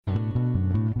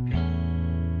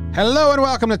Hello and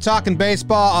welcome to Talking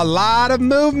Baseball. A lot of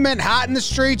movement, hot in the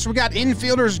streets. We got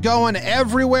infielders going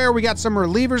everywhere. We got some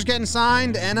relievers getting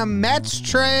signed and a Mets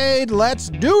trade. Let's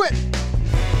do it.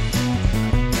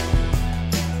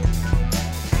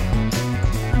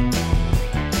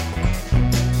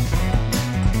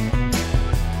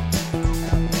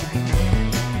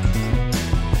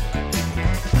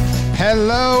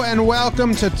 Hello and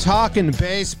welcome to Talking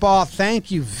Baseball. Thank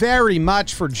you very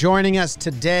much for joining us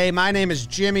today. My name is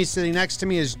Jimmy. Sitting next to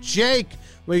me is Jake.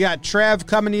 We got Trev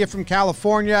coming to you from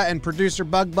California and producer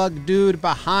Bug Dude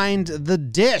behind the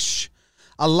dish.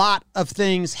 A lot of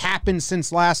things happened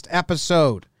since last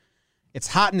episode. It's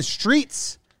hot in the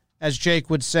streets, as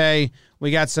Jake would say. We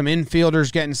got some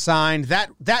infielders getting signed.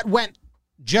 That went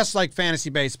just like fantasy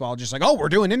baseball, just like, oh, we're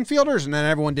doing infielders, and then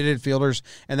everyone did infielders,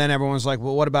 and then everyone's like,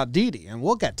 well, what about Didi? And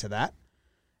we'll get to that.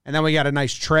 And then we got a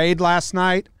nice trade last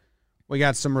night. We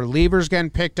got some relievers getting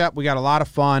picked up. We got a lot of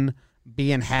fun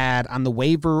being had on the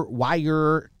waiver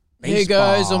wire baseball. Hey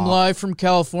guys, I'm live from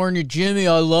California. Jimmy,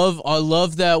 I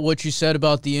love that what you said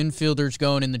about the infielders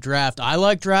going in the draft. I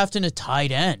like drafting a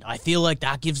tight end. I feel like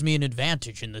that gives me an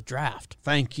advantage in the draft.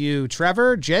 Thank you,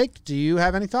 Trevor. Jake, do you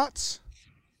have any thoughts?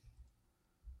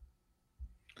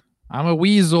 I'm a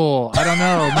weasel. I don't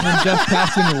know. Me and Jeff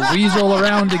Passan weasel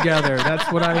around together.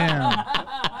 That's what I am.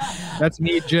 That's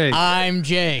me, Jake. I'm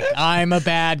Jake. I'm a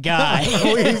bad guy.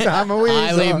 I'm a weasel.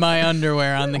 I leave my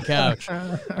underwear on the couch.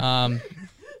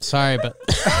 Sorry, but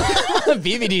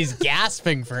BBD's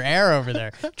gasping for air over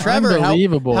there. Trevor,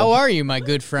 unbelievable. How are you, my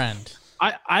good friend?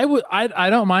 I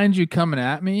don't mind you coming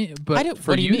at me, but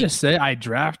for you to say I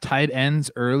draft tight ends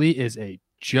early is a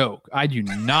joke. I do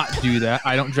not do that.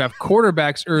 I don't draft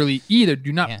quarterbacks early either.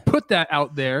 Do not put that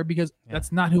out there because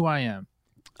that's not who I am.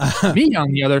 Me,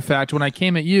 on the other fact, when I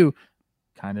came at you,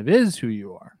 kind of is who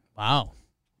you are. Wow.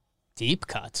 Deep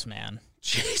cuts, man.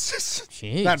 Jesus.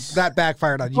 Jeez. That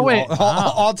backfired on you. wait.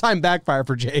 All-time backfire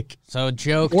for Jake. So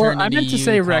joke Or turned I into meant to you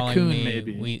say calling raccoon, me,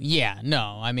 maybe.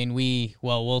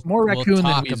 We'll More raccoon than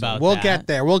talk weasel. about We'll that. get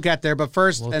there. We'll get there. But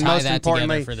first We'll and tie most that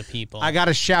importantly, together for the people. I got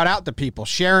to shout out the people.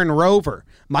 Sharon Rover,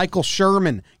 Michael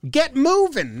Sherman, Get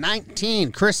Moving,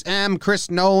 19, Chris M., Chris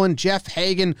Nolan, Jeff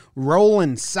Hagan,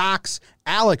 Roland Sox,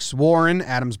 Alex Warren,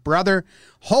 Adam's brother,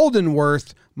 Holden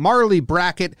Worth, Marley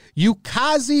Brackett,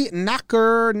 Yukazi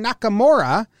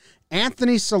Nakamura,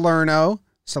 Anthony Salerno,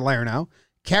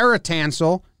 Kara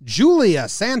Tansel, Julia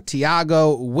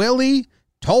Santiago, Willie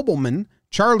Tobelman,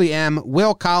 Charlie M.,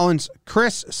 Will Collins,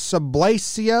 Chris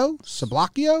Sablacchio?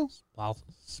 I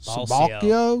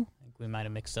think we might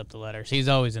have mixed up the letters. He's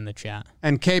always in the chat.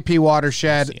 And KP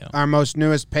Watershed, our most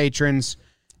newest patrons.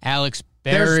 Alex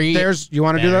Berry. You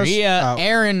want to do those? Yeah.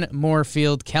 Aaron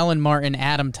Moorfield, Kellen Martin,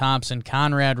 Adam Thompson,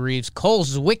 Conrad Reeves, Cole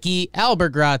Zwicky,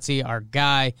 Albert Grazzi, our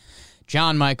guy,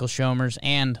 John Michael Shomers,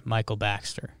 and Michael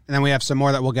Baxter. And then we have some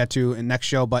more that we'll get to in next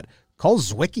show. But Cole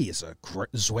Zwicky is a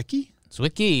Zwicky?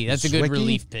 Zwicky. That's a good Zwicky?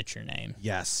 relief pitcher name.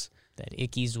 Yes. That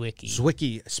icky Zwicky.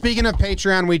 Zwicky. Speaking of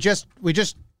Patreon, we just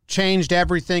changed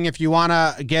everything. If you want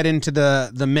to get into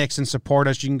the mix and support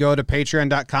us, you can go to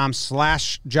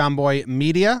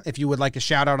patreon.com/JohnBoyMedia if you would like a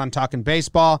shout out on Talking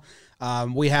Baseball.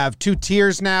 We have 2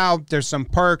 tiers now. There's some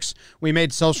perks. We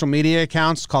made social media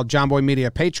accounts called John Boy Media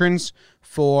Patrons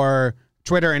for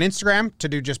Twitter and Instagram to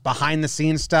do just behind the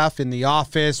scenes stuff in the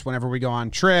office whenever we go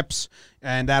on trips,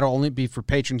 and that'll only be for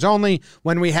patrons only.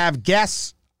 When we have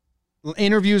guests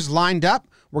interviews lined up,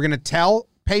 we're going to tell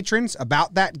patrons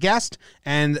about that guest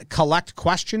and collect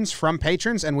questions from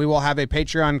patrons, and we will have a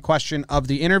Patreon question of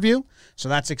the interview. So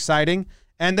that's exciting.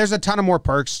 And there's a ton of more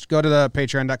perks. Go to the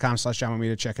patreon.com/JohnBoyMedia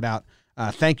to check it out.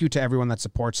 Thank you to everyone that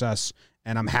supports us,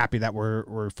 and I'm happy that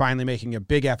we're finally making a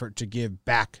big effort to give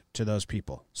back to those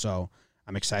people. So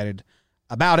I'm excited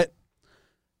about it.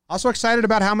 Also excited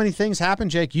about how many things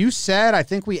happened, Jake. You said, I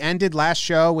think we ended last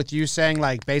show with you saying,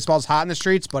 like, baseball's hot in the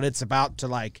streets, but it's about to,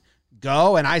 like,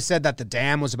 go. And I said that the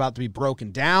dam was about to be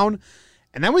broken down.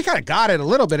 And then we kind of got it a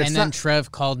little bit. And then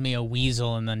Trev called me a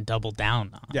weasel and then doubled down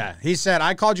on it. Yeah, he said,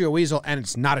 I called you a weasel, and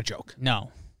it's not a joke.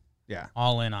 No. Yeah.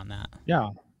 All in on that. Yeah.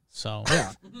 So,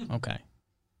 yeah. Okay.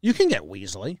 You can get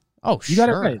weaselly. Oh, you got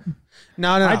it right.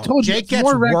 No. I told Jake you gets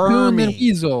more raccoon wormy. than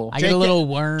weasel. I get a little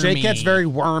wormy. Jake gets very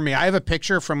wormy. I have a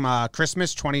picture from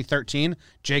Christmas 2013.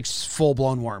 Jake's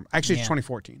full-blown worm. Actually, it's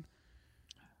 2014.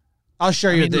 I'll show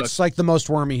you. It's like the most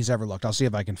wormy he's ever looked. I'll see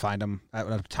if I can find him at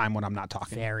a time when I'm not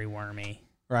talking. Very wormy.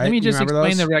 Right? Let me just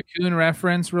explain those? the raccoon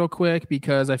reference real quick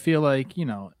because I feel like,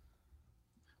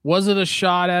 was it a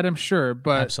shot at him? Sure.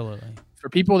 But absolutely. For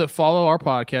people that follow our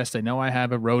podcast, they know I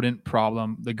have a rodent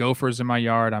problem. The gophers in my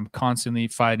yard, I'm constantly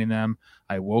fighting them.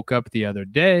 I woke up the other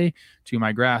day to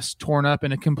my grass torn up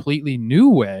in a completely new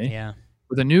way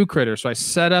with a new critter. So I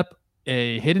set up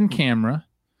a hidden camera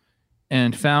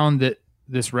and found that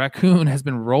this raccoon has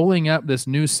been rolling up this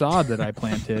new sod that I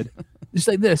planted. Just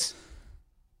like this.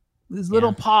 These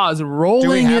little paws rolling it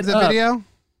up. Do we have the video?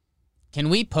 Can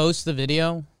we post the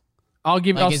video? I'll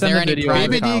send the video.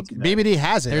 BBD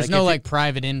has it. There's no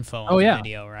private info on the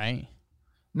video, right?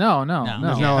 No.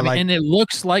 And it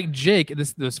looks like Jake.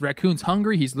 This raccoon's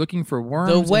hungry. He's looking for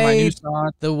worms.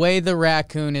 The way the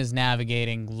raccoon is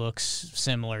navigating looks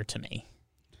similar to me.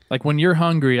 Like when you're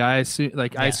hungry, I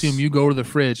assume you go to the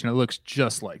fridge and it looks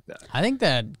just like that. I think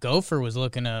that gopher was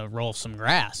looking to roll some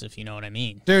grass, if you know what I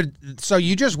mean. Dude, so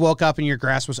you just woke up and your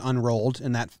grass was unrolled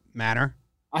in that manner?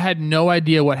 I had no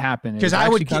idea what happened. Because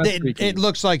it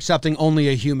looks like something only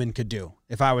a human could do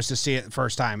if I was to see it the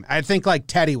first time. I think like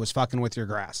Teddy was fucking with your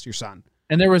grass, your son.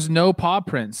 And there was no paw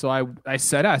print. So I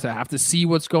said, I have to see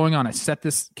what's going on. I set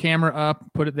this camera up,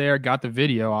 put it there, got the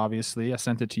video, obviously. I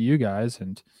sent it to you guys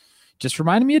and just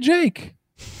reminded me of Jake.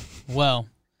 Well.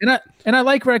 And I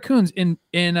like raccoons. In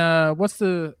what's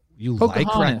the You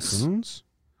Pocahontas. like raccoons?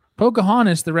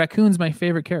 Pocahontas, the raccoon's my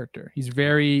favorite character. He's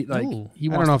very I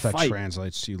don't know if that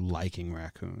translates to you liking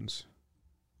raccoons.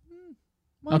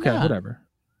 Okay, whatever.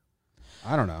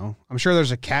 I don't know. I'm sure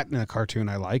there's a cat in a cartoon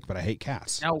I like, but I hate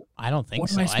cats. Now, I don't think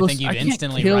so. I think you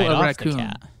instantly write off the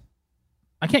cat.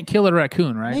 I can't kill a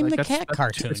raccoon, right? Name the cat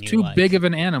cartoon. It's too big of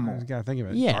an animal. You gotta think of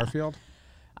it. Yeah. Garfield?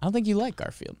 I don't think you like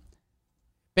Garfield.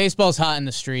 Baseball's hot in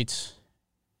the streets.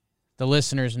 The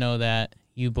listeners know that.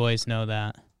 You boys know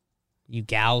that. You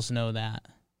gals know that.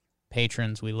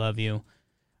 Patrons, we love you.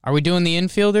 Are we doing the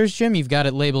infielders, Jim? You've got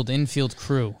it labeled infield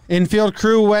crew. Infield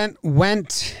crew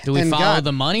went. Do we follow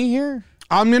the money here?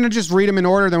 I'm going to just read them in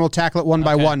order, then we'll tackle it one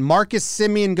by one. Marcus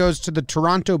Semien goes to the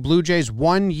Toronto Blue Jays,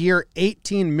 1 year,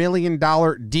 $18 million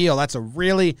deal. That's a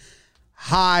really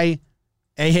high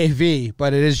AAV,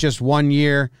 but it is just 1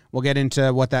 year. We'll get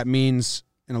into what that means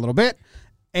in a little bit.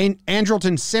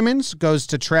 Andrelton Simmons goes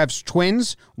to Trev's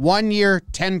Twins, 1 year,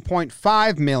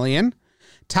 $10.5 million.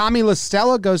 Tommy La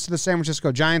Stella goes to the San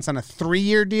Francisco Giants on a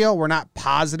 3-year deal. We're not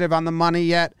positive on the money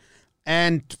yet.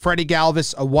 And Freddie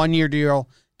Galvis, a 1-year deal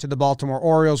to the Baltimore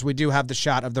Orioles. We do have the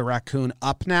shot of the raccoon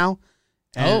up now.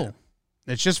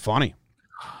 It's just funny.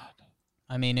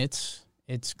 I mean, it's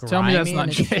grimy. Tell me that's not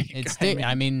Jake.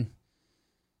 I mean,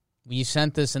 you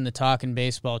sent this in the Talking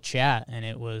Baseball chat, and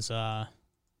it was, I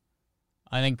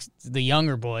think the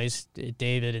younger boys,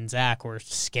 David and Zach, were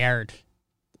scared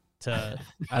to.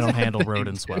 I don't handle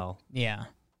rodents well. Yeah.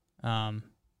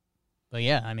 But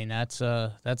yeah, I mean, that's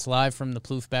live from the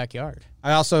Plouffe backyard.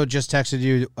 I also just texted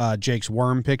you Jake's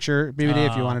worm picture, BBD,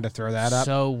 if you wanted to throw that up.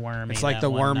 So wormy. It's like the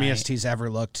wormiest he's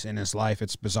ever looked in his life.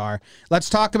 It's bizarre. Let's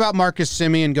talk about Marcus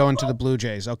Semien going to the Blue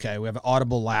Jays. Okay, we have an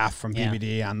audible laugh from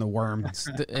BBD on the worm.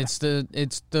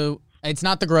 It's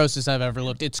not the grossest I've ever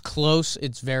looked. It's close.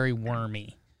 It's very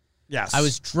wormy. Yes. I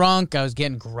was drunk. I was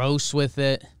getting gross with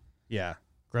it. Yeah.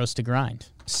 Gross to grind.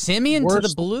 Semien to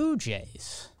the Blue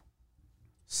Jays.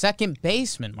 Second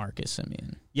baseman, Marcus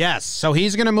Semien. Yes, so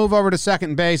he's going to move over to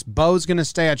second base. Bo's going to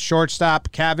stay at shortstop.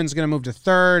 Cavan's going to move to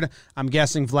third. I'm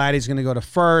guessing Vladdy's going to go to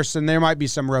first, and there might be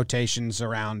some rotations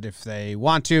around if they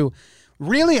want to.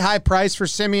 Really high price for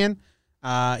Semien.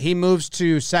 He moves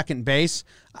to second base.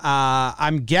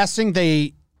 I'm guessing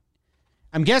they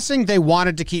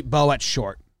wanted to keep Bo at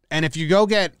short, and if you go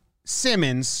get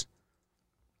Simmons,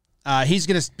 he's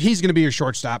gonna be your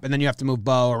shortstop, and then you have to move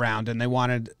Bo around. And they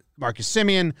wanted Marcus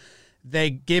Semien.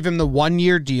 They gave him the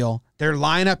 1-year deal. Their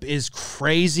lineup is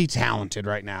crazy talented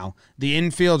right now. The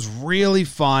infield's really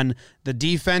fun. The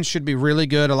defense should be really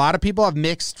good. A lot of people have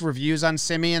mixed reviews on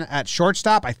Semien at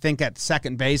shortstop. I think at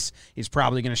second base, he's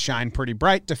probably going to shine pretty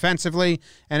bright defensively,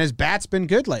 and his bat's been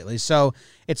good lately. So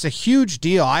it's a huge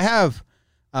deal. I have,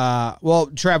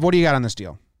 Trev, what do you got on this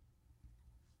deal?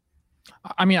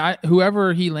 I mean,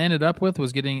 whoever he landed up with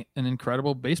was getting an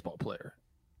incredible baseball player.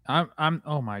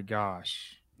 Oh my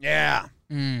gosh. Yeah.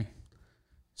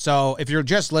 So if you're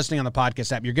just listening on the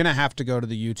podcast app, you're going to have to go to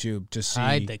the YouTube to see.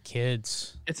 Hide the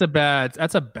kids. That's bad.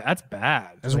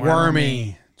 It's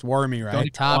wormy. It's wormy, right?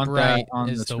 The top right on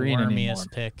is the wormiest anymore.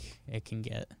 pick it can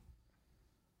get.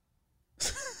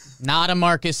 Not a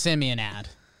Marcus Semien ad.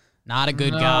 Not a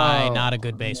good guy. Not a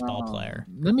good baseball player.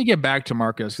 Let me get back to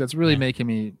Marcus. That's really making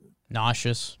me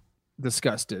nauseous,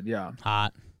 disgusted. Yeah.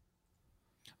 Hot.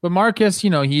 But Marcus,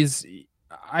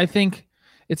 I think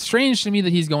it's strange to me that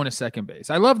he's going to second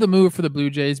base. I love the move for the Blue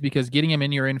Jays because getting him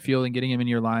in your infield and getting him in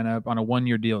your lineup on a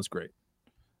 1-year deal is great.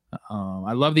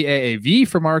 I love the AAV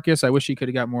for Marcus. I wish he could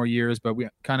have got more years, but we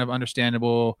kind of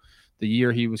understandable the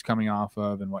year he was coming off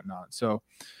of and whatnot. So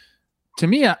to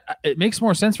me, it makes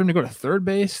more sense for him to go to third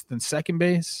base than second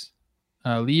base.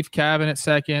 Leave Cavan at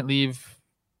second, leave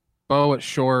Bo at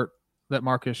short, let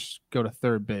Marcus go to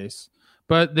third base.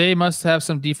 But they must have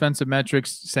some defensive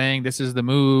metrics saying this is the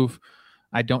move.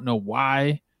 I don't know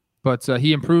why, but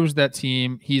he improves that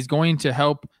team. He's going to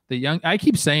help the young. I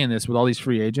keep saying this with all these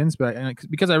free agents, but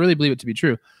because I really believe it to be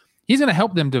true, he's going to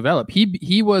help them develop.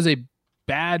 He was a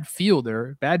bad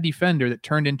fielder, bad defender that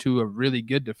turned into a really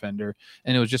good defender,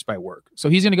 and it was just by work. So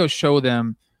he's going to go show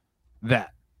them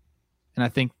that. And I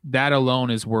think that alone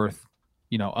is worth,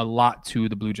 a lot to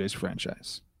the Blue Jays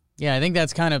franchise. Yeah, I think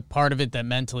that's kind of part of it that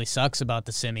mentally sucks about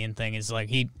the Semien thing is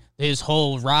like his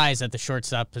whole rise at the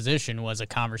shortstop position was a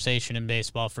conversation in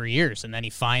baseball for years, and then he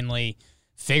finally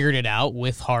figured it out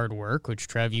with hard work, which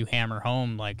Trev, you hammer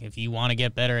home. Like if you want to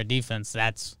get better at defense,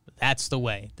 that's the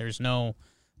way. There's no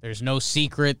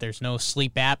secret. There's no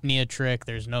sleep apnea trick.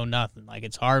 There's no nothing. Like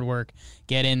it's hard work.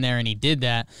 Get in there, and he did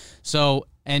that. So,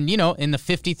 and in the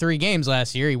 53 games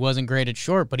last year, he wasn't great at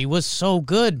short, but he was so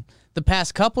good the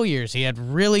past couple years. He had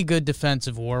really good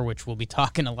defensive WAR, which we'll be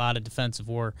talking a lot of defensive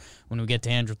WAR when we get to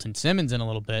Andrelton Simmons in a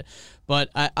little bit. But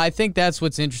I think that's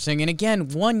what's interesting. And again,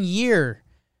 1 year,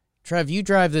 Trev, you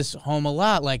drive this home a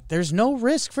lot. Like there's no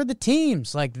risk for the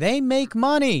teams. Like they make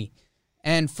money.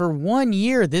 And for 1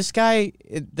 year, this guy,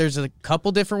 there's a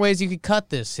couple different ways you could cut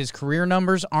this. His career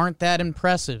numbers aren't that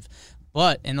impressive.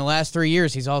 But in the last 3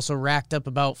 years, he's also racked up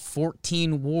about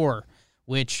 14 WAR,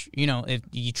 which, if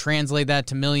you translate that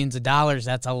to millions of dollars,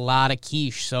 that's a lot of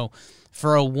quiche. So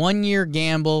for a 1 year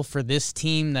gamble for this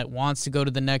team that wants to go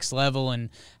to the next level and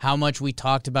how much we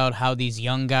talked about how these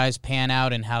young guys pan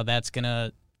out and how that's going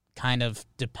to kind of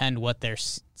depend what their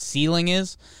ceiling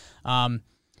is,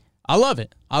 I love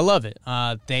it.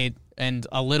 And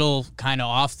a little kind of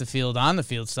off the field, on the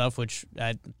field stuff, which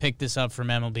I picked this up from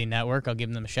MLB Network. I'll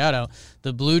give them a shout out.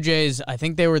 The Blue Jays, I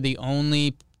think they were the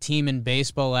only team in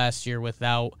baseball last year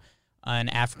without an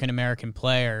African-American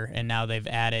player, and now they've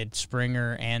added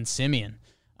Springer and Semien.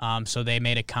 So they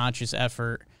made a conscious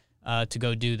effort to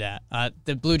go do that.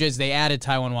 The Blue Jays, they added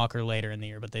Taijuan Walker later in the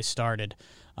year, but they started.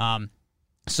 And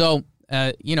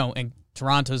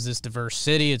Toronto's this diverse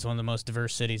city. It's one of the most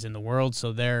diverse cities in the world.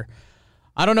 So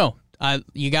I don't know.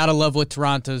 You got to love what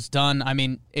Toronto's done. I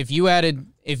mean, if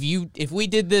we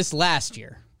did this last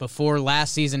year, before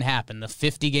last season happened, the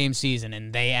 50-game season,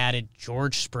 and they added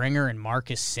George Springer and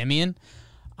Marcus Semien,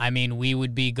 I mean, we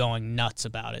would be going nuts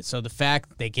about it. So the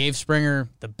fact they gave Springer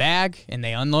the bag and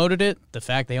they unloaded it, the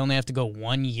fact they only have to go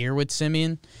 1 year with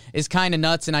Semien is kind of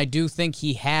nuts, and I do think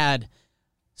he had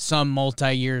some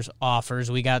multi-years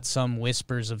offers. We got some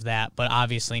whispers of that, but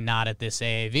obviously not at this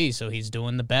AAV, so he's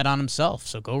doing the bet on himself.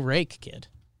 So go rake, kid.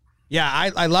 Yeah,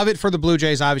 I love it for the Blue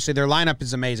Jays. Obviously, their lineup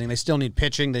is amazing. They still need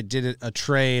pitching. They did a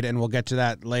trade, and we'll get to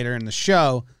that later in the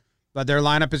show, but their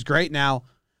lineup is great now.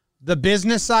 The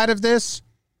business side of this,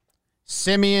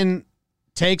 Semien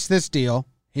takes this deal.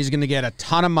 He's going to get a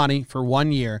ton of money for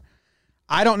 1 year.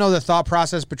 I don't know the thought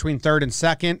process between third and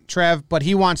second, Trev, but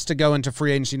he wants to go into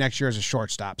free agency next year as a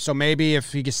shortstop. So maybe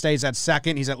if he stays at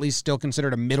second, he's at least still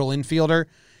considered a middle infielder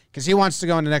because he wants to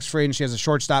go into next free agency as a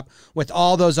shortstop with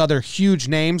all those other huge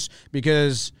names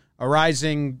because a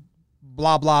rising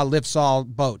blah, blah lifts all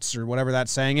boats or whatever that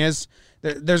saying is.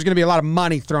 There's going to be a lot of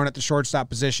money thrown at the shortstop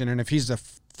position, and if he's the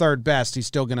third best, he's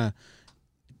still going to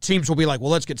 – teams will be like,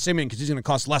 well, let's get Semien because he's going to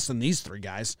cost less than these three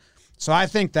guys. So I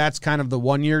think that's kind of the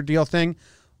 1 year deal thing.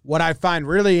 What I find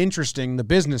really interesting, the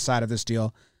business side of this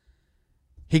deal,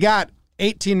 he got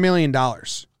 $18 million.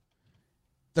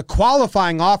 The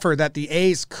qualifying offer that the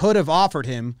A's could have offered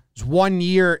him is 1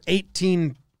 year,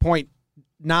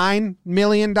 $18.9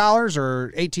 million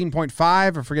or 18.5,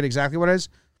 I forget exactly what it is.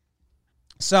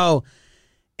 So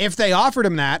if they offered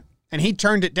him that and he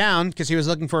turned it down because he was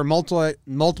looking for a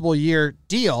multiple year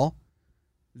deal,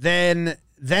 then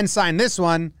sign this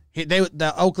one.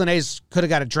 The Oakland A's could have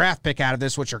got a draft pick out of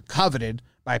this, which are coveted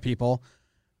by people.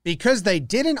 Because they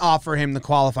didn't offer him the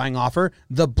qualifying offer,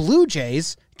 the Blue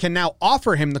Jays can now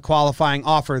offer him the qualifying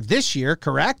offer this year,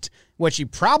 correct? Which he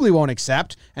probably won't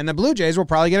accept, and the Blue Jays will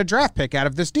probably get a draft pick out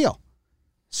of this deal.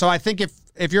 So I think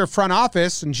if you're a front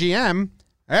office and GM,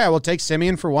 we'll take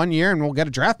Semien for 1 year and we'll get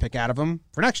a draft pick out of him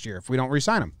for next year if we don't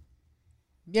re-sign him.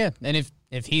 Yeah, and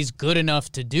if he's good enough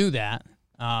to do that,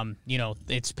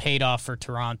 it's paid off for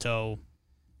Toronto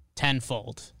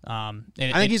tenfold. I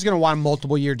think he's going to want a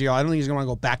multiple-year deal. I don't think he's going to want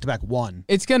to go back-to-back one.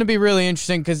 It's going to be really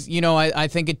interesting because, I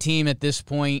think a team at this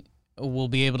point we'll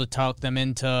be able to talk them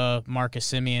into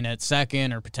Marcus Semien at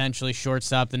second or potentially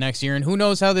shortstop the next year. And who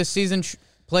knows how this season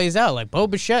plays out. Like, Bo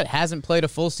Bichette hasn't played a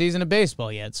full season of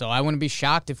baseball yet, so I wouldn't be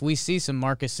shocked if we see some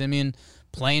Marcus Semien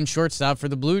playing shortstop for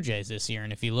the Blue Jays this year.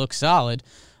 And if he looks solid,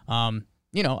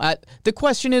 the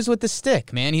question is with the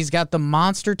stick, man. He's got the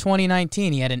monster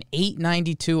 2019. He had an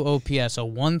 892 OPS, a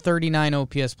 139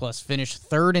 OPS plus, finished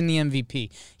third in the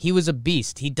MVP. He was a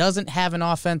beast. He doesn't have an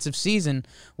offensive season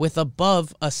with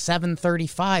above a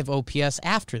 735 OPS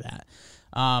after that.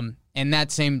 And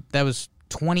that was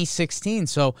 2016.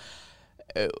 So,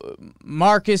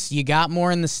 Marcus, you got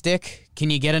more in the stick. Can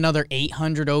you get another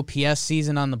 800 OPS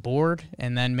season on the board,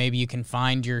 and then maybe you can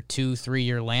find your 2-3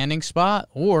 year landing spot?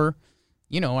 Or,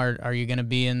 are you going to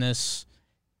be in this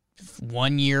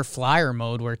 1 year flyer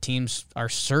mode where teams are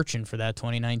searching for that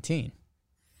 2019?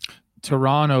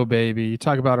 Toronto, baby. You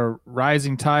talk about a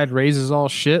rising tide raises all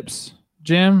ships,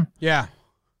 Jim. Yeah.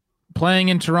 Playing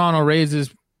in Toronto raises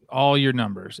all your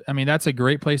numbers. I mean, that's a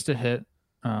great place to hit.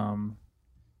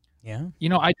 Yeah.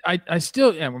 I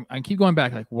still I keep going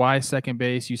back, like, why second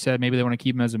base? You said maybe they want to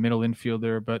keep him as a middle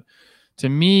infielder, but to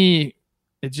me,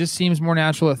 it just seems more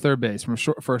natural at third base.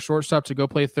 For a shortstop to go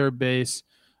play third base,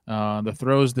 the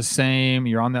throw's the same.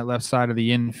 You're on that left side of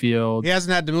the infield. He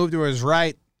hasn't had to move to his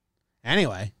right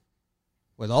anyway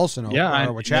with Olsen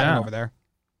we're chatting over there.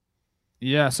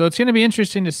 Yeah, so it's going to be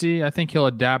interesting to see. I think he'll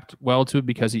adapt well to it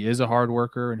because he is a hard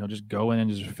worker, and he'll just go in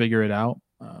and just figure it out.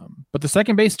 But the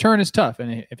second base turn is tough,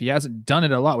 and if he hasn't done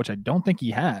it a lot, which I don't think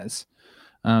he has,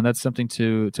 that's something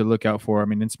to look out for. I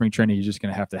mean, in spring training, he's just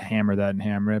going to have to hammer that and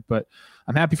hammer it. But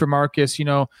I'm happy for Marcus.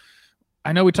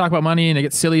 I know we talk about money, and it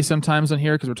gets silly sometimes on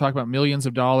here because we're talking about millions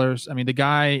of dollars. I mean, the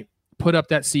guy put up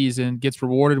that season, gets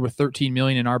rewarded with $13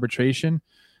 million in arbitration,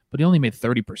 but he only made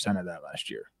 30% of that last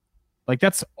year. Like,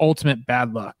 that's ultimate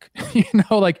bad luck.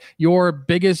 Like, your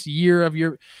biggest year of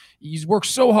you work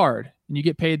so hard and you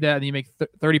get paid that, and you make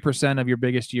 30% of your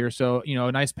biggest year. So,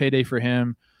 a nice payday for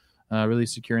him, really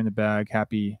securing the bag.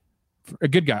 Happy, a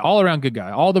good guy, all around good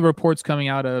guy. All the reports coming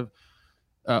out of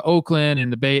Oakland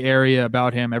and the Bay Area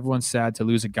about him, everyone's sad to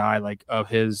lose a guy of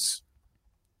his,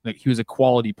 like, he was a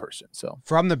quality person. So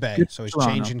from the Bay, so he's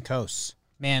changing coasts.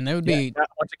 Man, that would be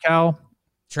went to Cal.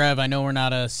 Trev, I know we're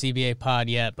not a CBA pod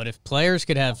yet, but if players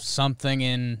could have something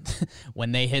in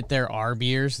when they hit their ARB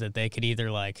years that they could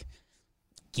either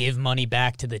give money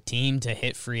back to the team to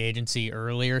hit free agency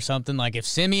early or something. Like, if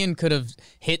Semien could have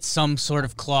hit some sort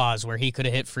of clause where he could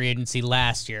have hit free agency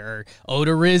last year, or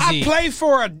Odorizzi. I play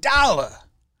for $1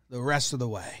 the rest of the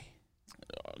way.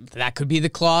 That could be the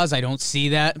clause. I don't see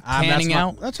that panning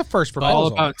out. That's a first proposal. All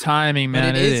about timing,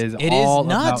 man. It is all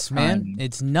nuts, about man. timing.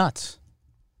 It's nuts.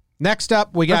 Next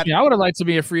up, we got... I would have liked to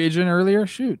be a free agent earlier.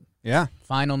 Shoot. Yeah.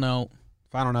 Final note.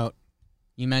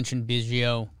 You mentioned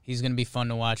Biggio. He's going to be fun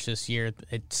to watch this year.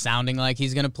 It's sounding like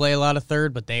he's going to play a lot of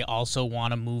third, but they also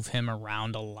want to move him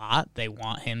around a lot. They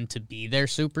want him to be their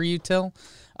super util.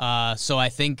 So I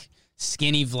think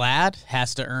Skinny Vlad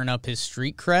has to earn up his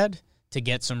street cred to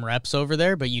get some reps over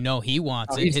there, but he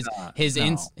wants it.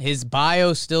 His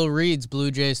bio still reads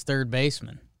Blue Jays third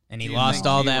baseman, and he lost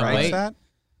all that weight. That?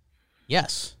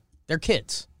 Yes. They're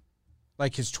kids.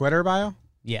 Like his Twitter bio?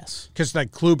 Yes. Because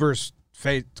Kluber's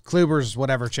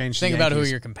whatever changed. Think about who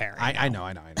you're comparing. I know.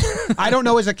 I don't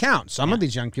know his account. Some of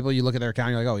these young people, you look at their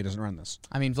account, you're like, oh, he doesn't run this.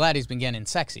 I mean, Vladdy's been getting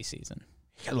sexy season.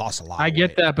 He lost a lot. I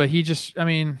get that, but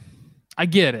I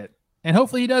get it. And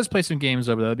hopefully he does play some games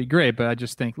over there. That'd be great. But I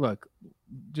just think, look,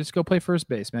 just go play first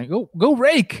base, man. Go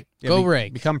rake. Yeah,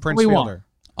 rake. Become Prince Fielder.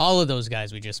 All of those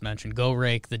guys we just mentioned. Go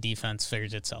rake. The defense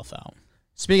figures itself out.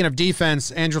 Speaking of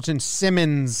defense, Andrelton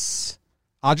Simmons.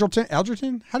 Andrelton? How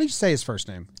do you say his first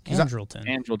name?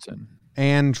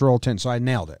 Andrelton. So I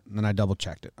nailed it, and then I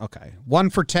double-checked it. Okay.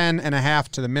 1 for 10.5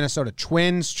 to the Minnesota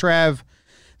Twins, Trev.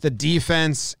 The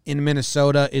defense in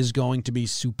Minnesota is going to be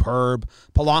superb.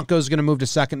 Polanco is going to move to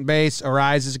second base.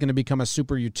 Arraez is going to become a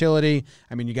super utility.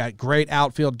 I mean, you got great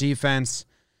outfield defense.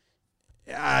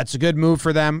 It's a good move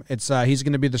for them. He's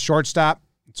going to be the shortstop.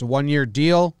 It's a 1-year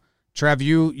deal. Trev,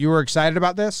 you were excited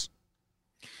about this?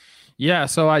 Yeah,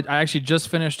 so I actually just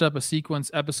finished up a sequence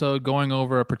episode going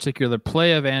over a particular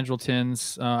play of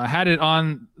Andrelton's. I had it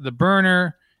on the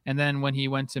burner, and then when he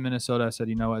went to Minnesota, I said,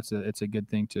 it's a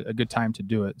good time to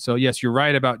do it. So yes, you're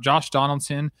right about Josh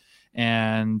Donaldson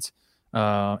and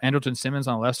Andrelton Simmons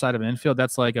on the left side of an infield.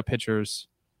 That's like a pitcher's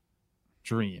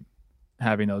dream,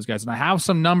 having those guys. And I have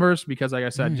some numbers because, like I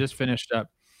said, just finished up.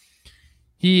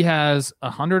 He has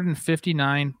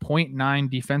 159.9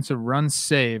 defensive runs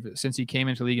saved since he came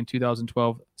into the league in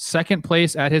 2012. Second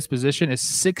place at his position is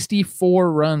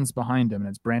 64 runs behind him, and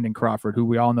it's Brandon Crawford, who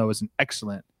we all know is an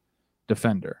excellent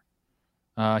defender.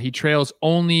 He trails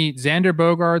only Xander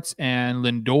Bogaerts and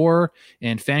Lindor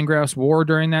and Fangraphs WAR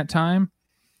during that time.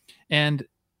 And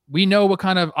we know what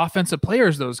kind of offensive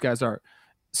players those guys are.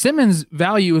 Simmons'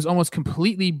 value is almost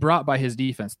completely brought by his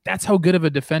defense. That's how good of a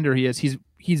defender he is.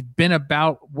 He's been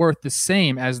about worth the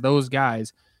same as those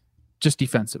guys, just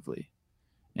defensively.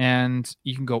 And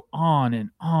you can go on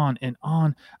and on and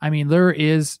on. I mean,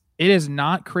 it is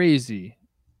not crazy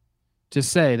to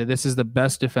say that this is the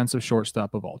best defensive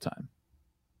shortstop of all time.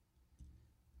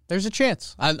 There's a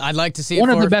chance. I'd like to see one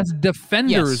it of for the best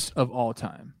defenders of all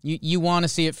time. You want to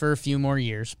see it for a few more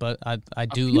years, but I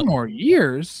do. A few more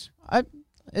years?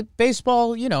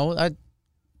 Baseball, the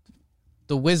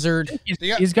Wizard.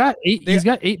 He's got 8. He's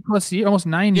got 8+ years, almost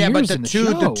 9 years. Yeah, but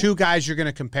the two guys you're going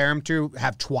to compare him to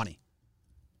have 20,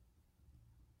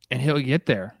 and he'll get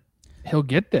there. He'll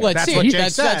get there. Let's that's see. What Jake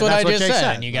said. That's what I just said.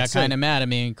 said. And you got kind of mad at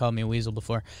me and called me a weasel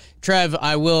before. Trev,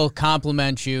 I will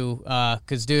compliment you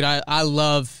because, dude, I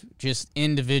love just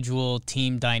individual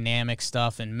team dynamic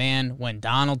stuff. And, man, when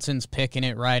Donaldson's picking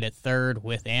it right at third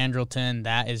with Andrelton,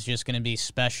 that is just going to be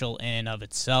special in and of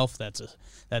itself.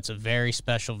 That's a very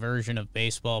special version of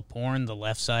baseball porn, the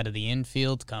left side of the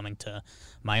infield, coming to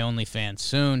my OnlyFans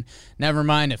soon. Never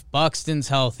mind if Buxton's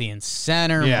healthy in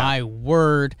center, my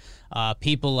word.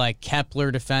 People like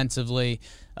Kepler defensively.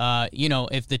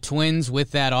 If the Twins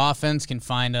with that offense can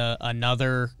find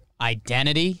another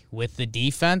identity with the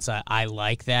defense, I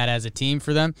like that as a team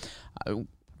for them.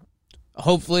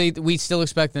 Hopefully, we still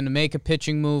expect them to make a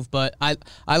pitching move, but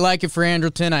I like it for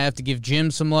Andrelton. I have to give Jim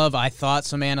some love. I thought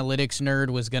some analytics nerd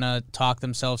was going to talk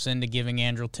themselves into giving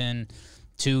Andrelton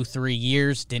 2-3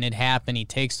 years. Didn't happen. He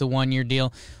takes the 1-year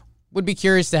deal. Would be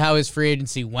curious to how his free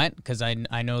agency went because I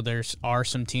know are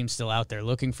some teams still out there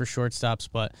looking for shortstops,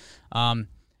 but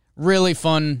really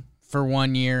fun for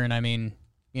 1 year. And I mean,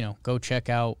 go check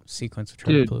out Sequence with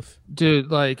Trevor Plouffe.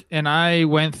 Dude, and I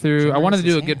went through. I wanted to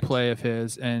do a good play of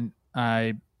his, and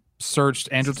I searched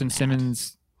Andrelton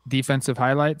Simmons defensive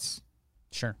highlights.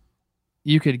 Sure,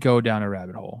 you could go down a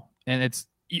rabbit hole, and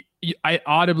I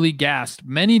audibly gasped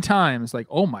many times, like,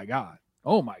 "Oh my god,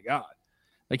 oh my god."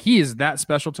 Like, he is that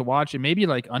special to watch and maybe,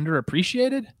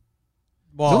 underappreciated.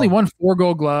 Well, he's only won 4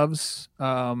 Gold Gloves.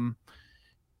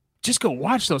 Just go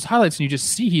watch those highlights and you just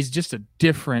see he's just a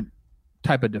different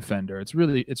type of defender. It's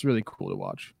really cool to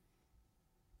watch.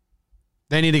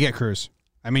 They need to get Cruz.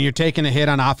 I mean, you're taking a hit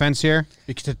on offense here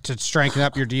to strengthen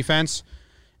up your defense,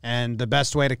 and the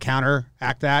best way to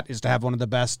counteract that is to have one of the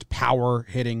best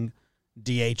power-hitting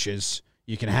DHs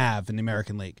you can have in the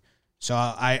American League. So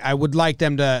I would like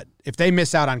them to, if they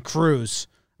miss out on Cruz,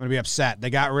 I'm going to be upset.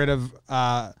 They got rid of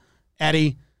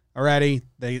Eddie already.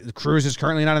 Cruz is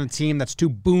currently not on the team. That's 2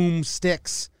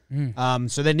 boomsticks.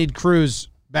 So they need Cruz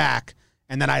back.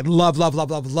 And then I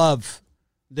love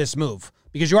this move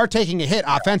because you are taking a hit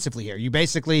offensively here.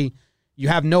 You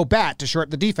have no bat to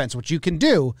short the defense, which you can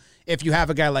do if you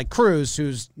have a guy like Cruz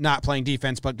who's not playing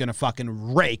defense but going to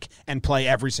fucking rake and play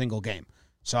every single game.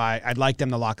 So I'd like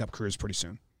them to lock up Cruz pretty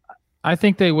soon. I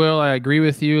think they will. I agree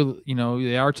with you.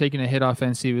 They are taking a hit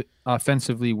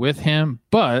offensively with him,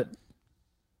 but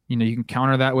you can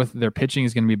counter that with their pitching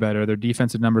is going to be better. Their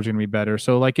defensive numbers are going to be better.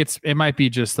 So it might be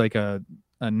just like a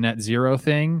net zero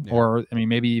thing, or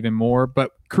maybe even more.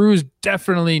 But Cruz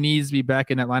definitely needs to be back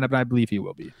in that lineup, and I believe he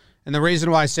will be. And the reason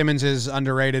why Simmons is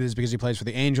underrated is because he plays for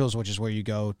the Angels, which is where you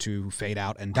go to fade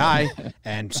out and die.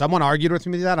 And someone argued with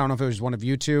me that. I don't know if it was one of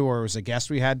you two or it was a guest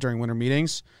we had during winter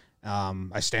meetings.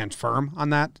 I stand firm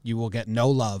on that. You will get no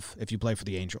love if you play for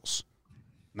the Angels.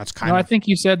 And that's I think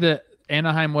you said that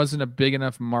Anaheim wasn't a big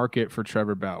enough market for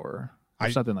Trevor Bauer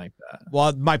or something like that.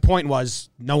 Well, my point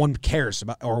was no one cares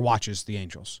about or watches the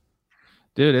Angels.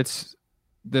 Dude, it's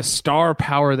the star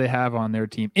power they have on their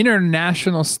team.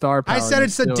 International star power. I said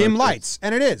it's the dim lights,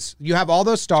 and it is. You have all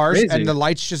those stars, crazy. And the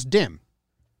lights just dim.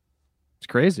 It's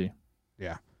crazy.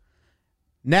 Yeah.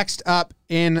 Next up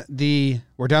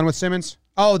we're done with Simmons?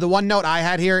 Oh, the one note I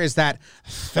had here is that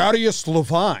Thaddeus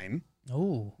Levine,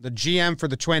 the GM for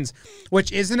the Twins,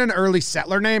 which isn't an early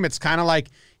settler name. It's kind of like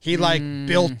he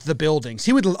built the buildings.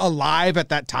 He was alive at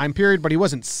that time period, but he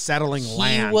wasn't settling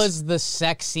land. He was the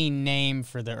sexy name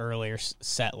for the earlier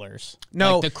settlers.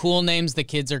 No. Like the cool names the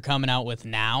kids are coming out with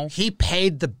now. He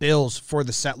paid the bills for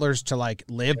the settlers to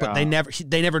live, but they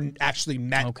never actually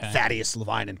met Thaddeus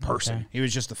Levine in person. Okay. He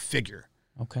was just a figure.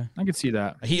 Okay. I could see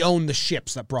that. He owned the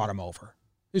ships that brought him over.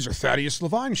 These are Thaddeus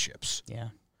Levine ships. Yeah.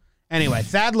 Anyway,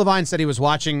 Thad Levine said he was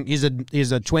watching. He's a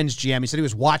Twins GM. He said he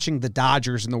was watching the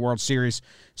Dodgers in the World Series,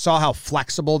 saw how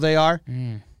flexible they are,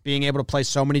 being able to play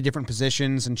so many different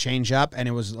positions and change up, and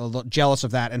it was a little jealous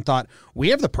of that and thought, we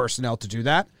have the personnel to do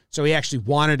that. So he actually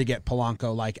wanted to get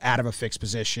Polanco like out of a fixed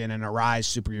position and Arise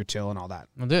super util and all that.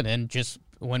 Well, dude, and just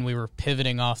when we were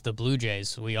pivoting off the Blue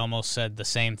Jays, we almost said the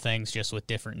same things just with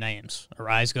different names.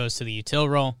 Arise goes to the util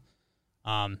role.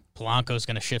 Polanco's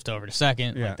going to shift over to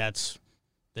second. Yeah. Like this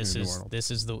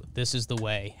is the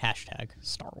way. Hashtag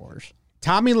Star Wars.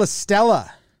 Tommy La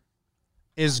Stella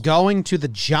is going to the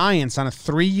Giants on a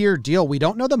 3-year deal. We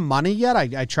don't know the money yet.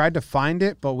 I tried to find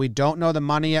it, but we don't know the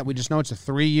money yet. We just know it's a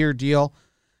 3-year deal.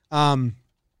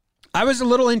 I was a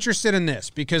little interested in this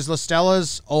because La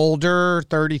Stella's older,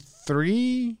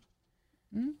 33.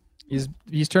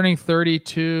 He's turning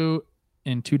 32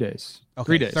 in 2 days. Okay,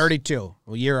 3 days. 32,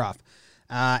 a year off.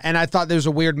 And I thought there was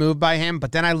a weird move by him,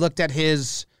 but then I looked at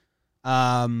his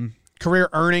career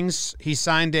earnings. He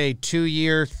signed a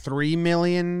 2-year, $3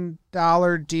 million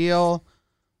deal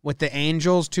with the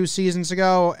Angels 2 seasons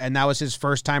ago, and that was his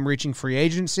first time reaching free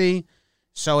agency.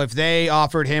 So if they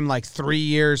offered him like 3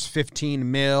 years, 15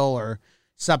 mil or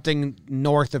something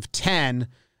north of 10,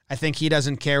 I think he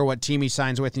doesn't care what team he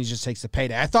signs with and he just takes the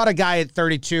payday. I thought a guy at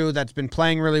 32 that's been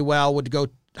playing really well would go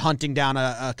hunting down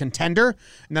a contender.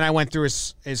 And then I went through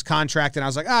his contract and I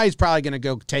was like, he's probably going to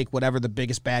go take whatever the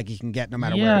biggest bag he can get no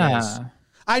matter where it is.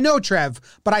 I know, Trev,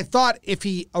 but I thought if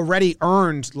he already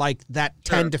earned like that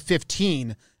 10 to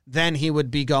 15, then he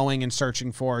would be going and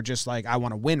searching for just like, I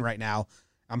want to win right now.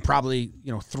 I'm probably,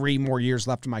 3 more years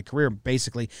left in my career,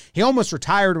 basically. He almost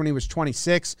retired when he was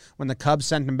 26 when the Cubs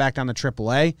sent him back down to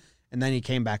AAA, and then he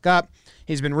came back up.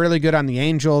 He's been really good on the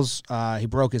Angels. He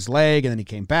broke his leg, and then he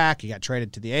came back. He got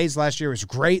traded to the A's last year. He was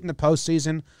great in the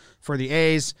postseason for the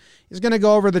A's. He's going to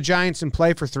go over to the Giants and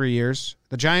play for 3 years.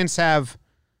 The Giants have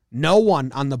no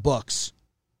one on the books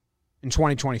in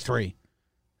 2023.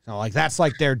 So, that's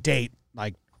like their date.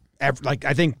 I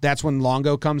think that's when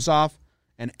Longo comes off.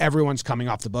 And everyone's coming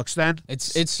off the books then?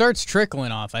 It starts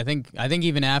trickling off. I think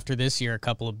even after this year, a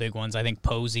couple of big ones. I think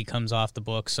Posey comes off the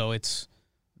books, so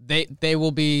they will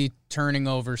be turning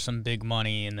over some big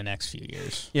money in the next few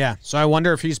years. Yeah, so I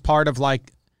wonder if he's part of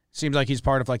seems like he's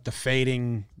part of the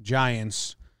fading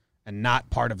Giants and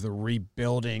not part of the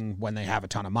rebuilding when they have a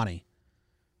ton of money.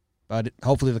 But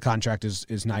hopefully the contract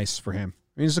is nice for him.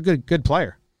 I mean, he's a good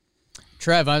player.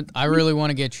 Trev, I really want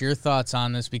to get your thoughts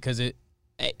on this because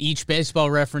each Baseball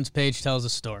Reference page tells a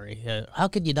story. How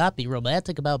could you not be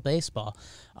romantic about baseball?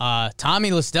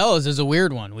 Tommy La Stella's is a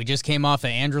weird one. We just came off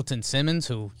of Andrelton Simmons,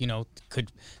 who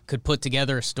could put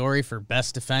together a story for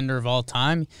best defender of all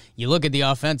time. You look at the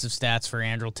offensive stats for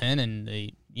Andrelton, and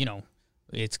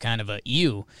it's kind of a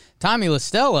ew. Tommy La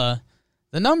Stella,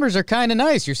 the numbers are kind of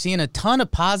nice. You're seeing a ton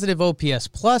of positive OPS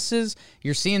pluses.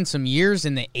 You're seeing some years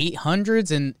in the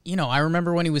 800s. And, I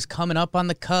remember when he was coming up on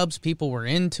the Cubs, people were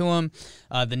into him.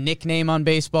 The nickname on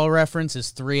Baseball Reference is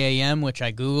 3 a.m., which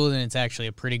I Googled, and it's actually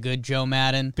a pretty good Joe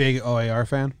Madden. Big OAR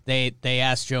fan? They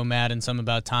asked Joe Madden something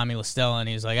about Tommy La Stella, and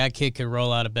he was like, that kid could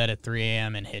roll out of bed at 3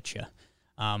 a.m. and hit you.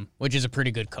 Which is a pretty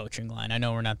good coaching line. I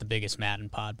know we're not the biggest Madden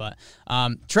pod, but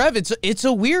Trev, it's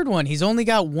a weird one. He's only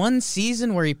got one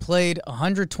season where he played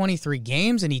 123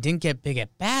 games and he didn't get big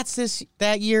at bats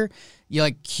that year.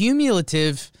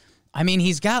 Cumulative. I mean,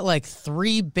 he's got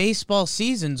 3 baseball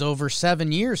seasons over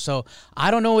 7 years, so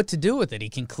I don't know what to do with it. He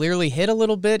can clearly hit a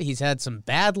little bit. He's had some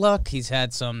bad luck. He's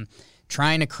had some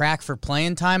trying to crack for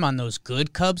playing time on those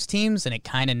good Cubs teams, and it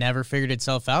kind of never figured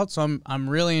itself out. So I'm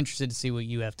really interested to see what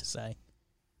you have to say.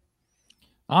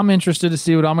 I'm interested to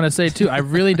see what I'm going to say, too. I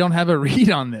really don't have a read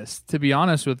on this, to be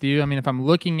honest with you. I mean, if I'm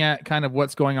looking at kind of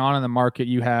what's going on in the market,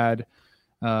 you had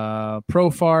Profar,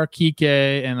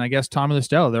 Kike, and I guess Tommy La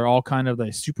Stella. They're all kind of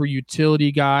the super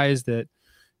utility guys that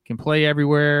can play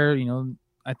everywhere.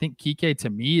 I think Kike, to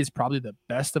me, is probably the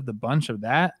best of the bunch of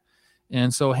that.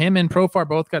 And so him and Profar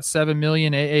both got $7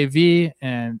 million AAV,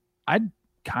 and I'd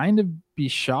kind of be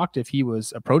shocked if he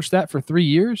was approached that for 3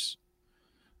 years.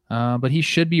 But he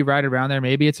should be right around there.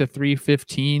 Maybe it's a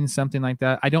 315, something like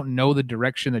that. I don't know the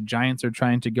direction the Giants are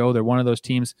trying to go. They're one of those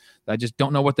teams that I just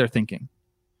don't know what they're thinking.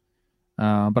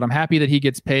 But I'm happy that he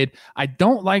gets paid. I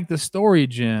don't like the story,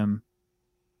 Jim,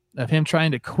 of him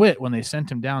trying to quit when they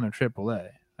sent him down to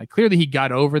AAA. Clearly he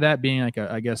got over that being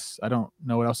I guess, I don't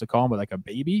know what else to call him, but a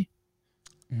baby.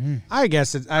 Mm-hmm. I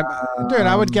guess it.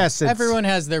 I would guess it's, everyone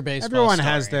has their baseball. Everyone story.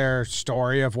 has their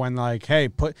story of when, hey,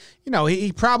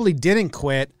 he probably didn't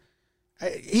quit.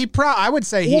 I would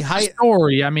say he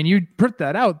story. I mean, you put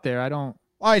that out there. I don't.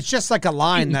 Well, it's just a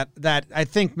line that I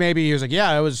think maybe he was like,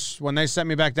 yeah, it was when they sent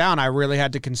me back down. I really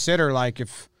had to consider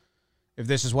if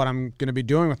this is what I'm going to be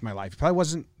doing with my life. It probably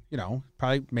wasn't.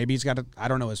 Probably maybe he's got I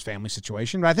don't know his family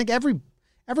situation, but I think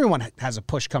everyone has a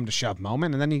push come to shove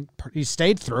moment, and then he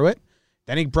stayed through it.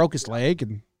 Then he broke his leg,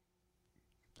 and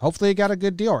hopefully he got a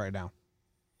good deal right now.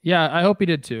 Yeah, I hope he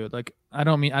did too. Like,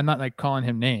 I'm not like calling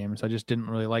him names. I just didn't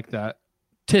really like that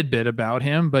tidbit about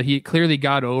him, but he clearly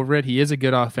got over it. He is a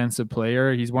good offensive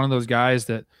player. He's one of those guys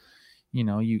that,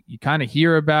 you kind of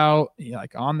hear about,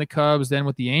 like on the Cubs, then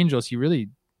with the Angels, he really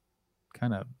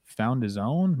kind of found his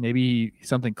own. Maybe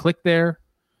something clicked there.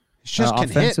 He just can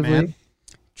hit, man.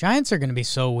 Giants are going to be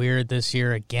so weird this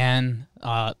year again.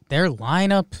 Their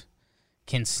lineup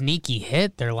can sneaky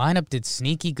hit. Their lineup did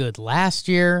sneaky good last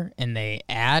year, and they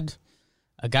add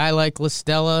a guy like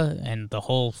LaStella, and the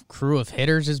whole crew of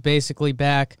hitters is basically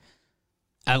back.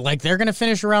 They're going to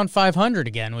finish around 500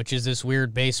 again, which is this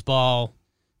weird baseball.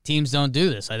 Teams don't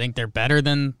do this. I think they're better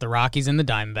than the Rockies and the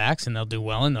Diamondbacks, and they'll do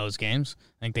well in those games.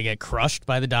 I think they get crushed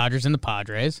by the Dodgers and the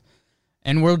Padres.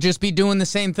 And we'll just be doing the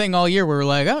same thing all year where we're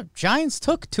like, oh, Giants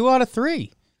took 2 out of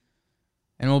 3.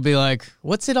 And we'll be like,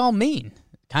 what's it all mean?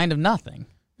 Kind of nothing.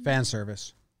 Fan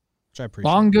service, which I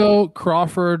appreciate. Longo,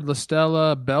 Crawford,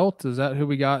 LaStella, Belt. Is that who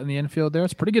we got in the infield there?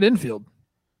 It's pretty good infield.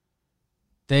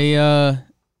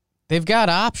 They've got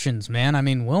options, man. I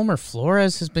mean, Wilmer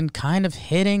Flores has been kind of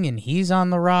hitting, and he's on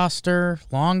the roster.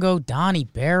 Longo, Donnie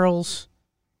Barrels.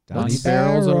 Donnie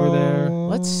Barrels over there.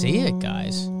 Let's see it,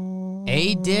 guys.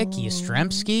 A. Dick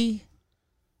Yastrzemski.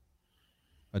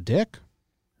 A Dick?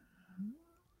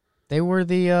 They were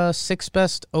the 6th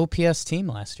best OPS team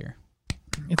last year.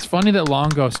 It's funny that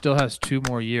Longo still has 2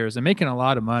 more years. They're making a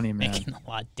lot of money, man. Making a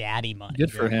lot of daddy money.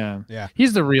 Good for him. Yeah.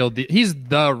 He's the real deal. He's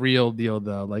the real deal,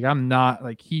 though. Like, I'm not,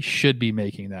 like, he should be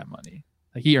making that money.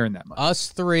 Like, he earned that money. Us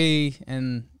 3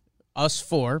 and us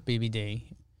 4,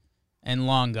 BBD, and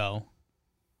Longo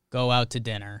go out to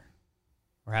dinner.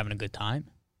 We're having a good time.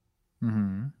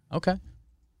 Mm-hmm. Okay.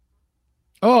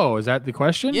 Oh, is that the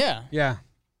question? Yeah. Yeah.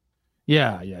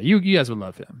 Yeah. You guys would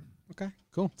love him. Okay,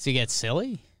 cool. Does he get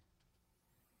silly?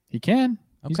 He can.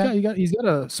 Okay. He's got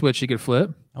a switch he could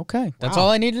flip. Okay. That's Wow. all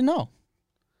I need to know.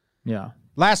 Yeah.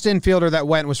 Last infielder that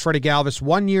went was Freddie Galvis.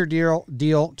 1-year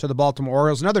deal to the Baltimore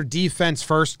Orioles. Another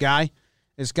defense-first guy.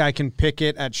 This guy can pick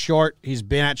it at short. He's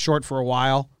been at short for a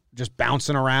while, just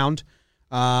bouncing around.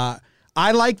 I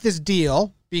like this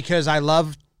deal because I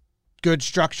love good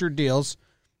structured deals.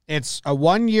 It's a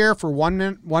 1 year for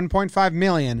 $1.5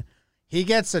 million. He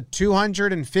gets a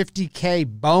 $250K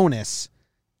bonus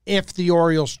if the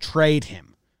Orioles trade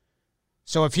him.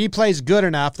 So if he plays good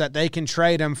enough that they can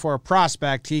trade him for a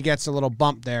prospect, he gets a little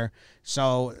bump there.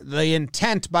 So the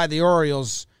intent by the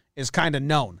Orioles is kind of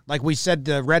known. Like we said,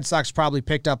 the Red Sox probably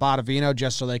picked up Ottavino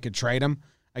just so they could trade him.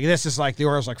 Like this is like the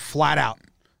Orioles like flat out,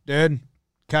 dude,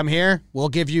 come here. We'll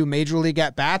give you major league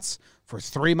at-bats for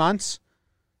 3 months.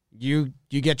 You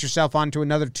get yourself onto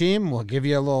another team. We'll give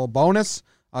you a little bonus.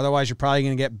 Otherwise, you're probably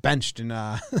going to get benched in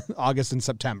August and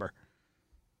September.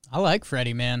 I like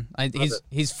Freddie, man.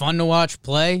 He's fun to watch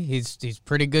play. He's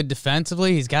pretty good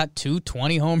defensively. He's got 2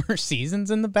 20-homer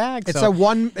seasons in the bag. It's a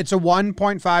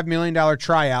 $1.5 million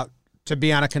tryout to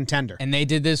be on a contender. And they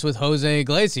did this with Jose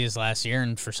Iglesias last year,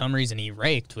 and for some reason he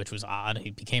raked, which was odd.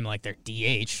 He became like their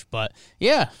DH. But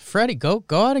yeah, Freddie, go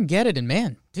out and get it. And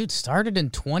man, dude, started in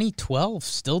 2012,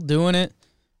 still doing it.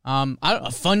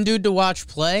 A fun dude to watch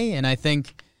play, and I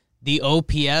think the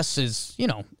OPS is,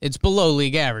 it's below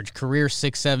league average, career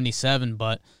 677,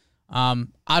 but I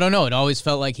don't know. It always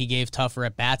felt like he gave tougher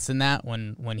at-bats than that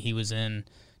when he was in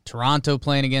Toronto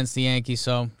playing against the Yankees.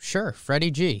 So, sure, Freddie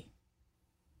G.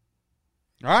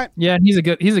 All right. Yeah, he's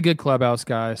a good clubhouse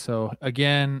guy. So,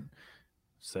 again,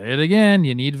 say it again,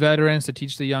 you need veterans to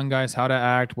teach the young guys how to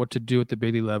act, what to do at the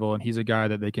big league level, and he's a guy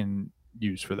that they can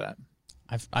use for that.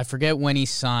 I forget when he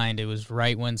signed. It was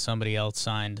right when somebody else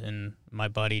signed, and my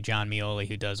buddy John Mioli,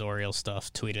 who does Oriole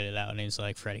stuff, tweeted it out, and he's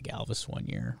like, Freddie Galvis, 1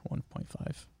 year,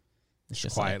 1.5. It's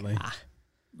just quietly.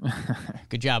 Like,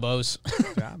 good job, O's.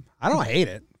 I don't hate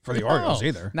it for the Orioles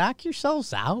either. Knock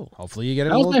yourselves out. Hopefully you get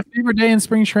it. That was my favorite day in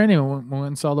spring training when we went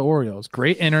and saw the Orioles.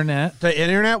 Great internet. The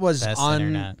internet was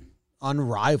internet.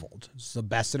 unrivaled. It's the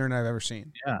best internet I've ever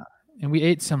seen. Yeah. And we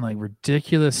ate some like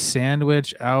ridiculous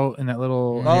sandwich out in that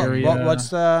little area. What's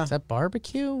the? Is that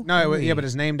barbecue? No, yeah, but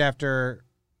it's named after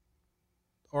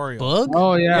Orioles. Bug?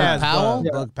 Oh yeah, Yeah, it's Powell?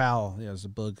 Bug Powell. Yeah, it's a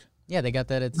bug. Yeah, they got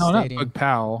that at the no, not stadium. Bug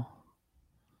Powell.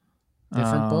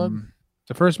 Different bug?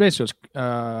 The first base was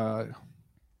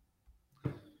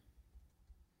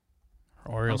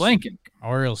Orioles, blanking.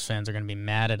 Orioles fans are going to be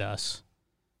mad at us.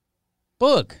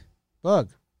 Bug.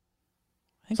 Bug.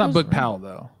 I think It's not it was Bug right. Powell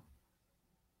though.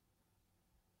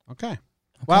 Okay.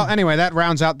 Well, anyway, that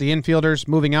rounds out the infielders.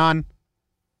 Moving on.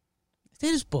 It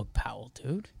is Bug Powell,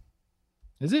 dude.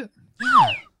 Is it?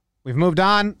 Yeah. We've moved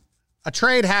on. A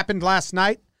trade happened last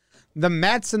night. the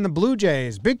Mets and the Blue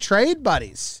Jays. Big trade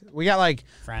buddies. We got like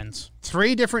Friends.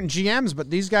 3 different GMs, but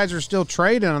these guys are still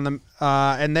trading on them.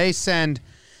 And they send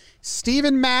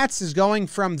Steven Matz is going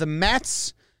from the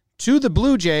Mets to the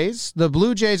Blue Jays. The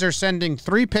Blue Jays are sending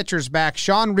 3 pitchers back: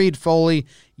 Sean Reed-Foley,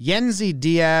 Yennsy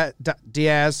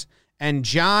Diaz, and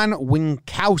John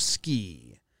Winkowski.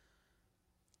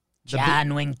 John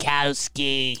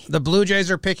Winkowski. The Blue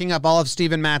Jays are picking up all of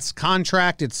Steven Matz's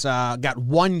contract. It's got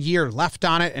 1 year left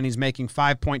on it, and he's making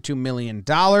 $5.2 million.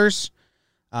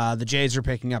 The Jays are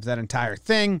picking up that entire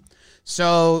thing.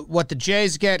 So what the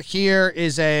Jays get here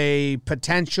is a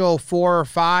potential 4 or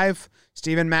 5.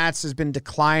 Steven Matz has been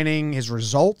declining. His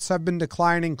results have been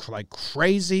declining like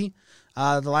crazy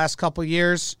the last couple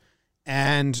years.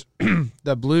 And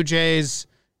the Blue Jays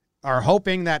are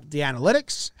hoping that the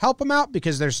analytics help him out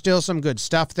because there's still some good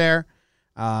stuff there.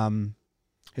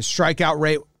 His strikeout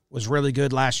rate was really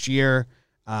good last year.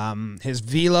 His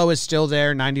velo is still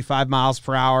there, 95 miles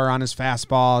per hour on his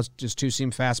fastball, just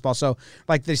 2-seam fastball. So,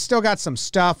 like, they still got some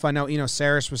stuff. I know,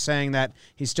 Saris was saying that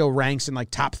he still ranks in, like,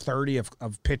 top 30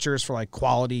 of pitchers for, like,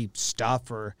 quality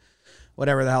stuff or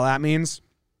whatever the hell that means.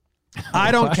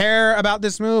 I don't care about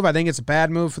this move. I think it's a bad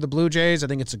move for the Blue Jays. I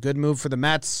think it's a good move for the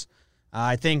Mets.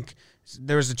 I think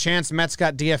there was a chance Mets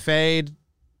got DFA'd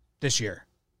this year.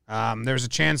 There was a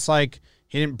chance, like,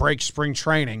 he didn't break spring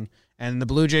training, and the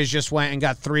Blue Jays just went and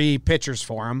got 3 pitchers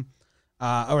for him.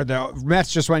 Or the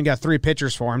Mets just went and got 3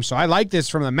 pitchers for him. So I like this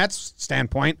from the Mets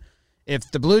standpoint. If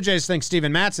the Blue Jays think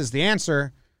Steven Matz is the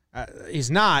answer,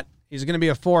 he's not. He's going to be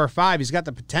a 4 or 5. He's got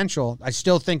the potential. I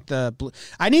still think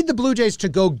I need the Blue Jays to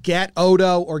go get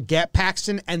Odo or get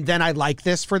Paxton, and then I like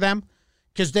this for them.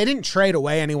 Because they didn't trade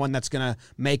away anyone that's going to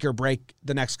make or break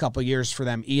the next couple of years for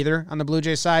them either on the Blue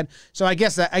Jays side. So I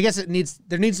guess there needs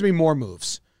to be more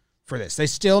moves for this. They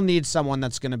still need someone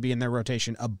that's going to be in their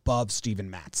rotation above Steven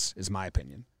Matz, is my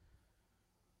opinion.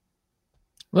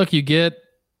 Look, you get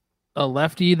a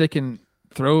lefty that can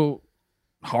throw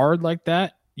hard like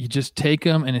that. You just take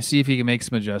him and see if he can make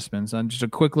some adjustments. On just a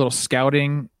quick little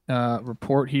scouting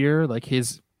report here, like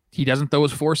he doesn't throw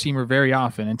his 4-seamer very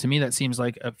often, and to me that seems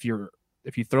like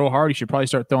if you throw hard, you should probably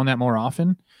start throwing that more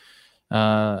often.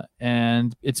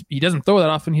 And he doesn't throw that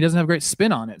often. He doesn't have great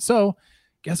spin on it. So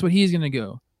guess what he's going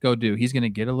to go do? He's going to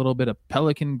get a little bit of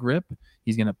pelican grip.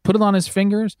 He's going to put it on his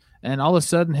fingers, and all of a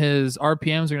sudden his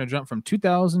RPMs are going to jump from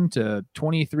 2,000 to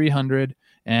 2,300,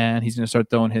 and he's going to start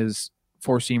throwing his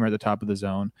 4-seamer at the top of the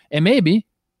zone. And maybe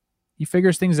he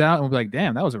figures things out and we'll be like,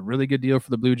 damn, that was a really good deal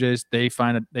for the Blue Jays. They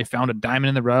found a diamond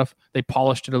in the rough. They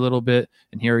polished it a little bit,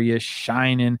 and here he is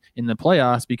shining in the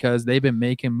playoffs because they've been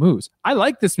making moves. I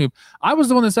like this move. I was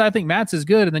the one that said I think Matz is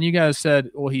good, and then you guys said,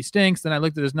 well, he stinks. Then I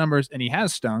looked at his numbers, and he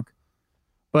has stunk.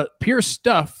 But pure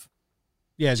stuff,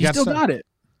 yeah, he still got it.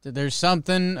 There's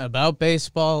something about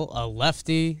baseball, a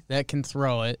lefty that can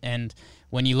throw it, and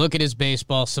when you look at his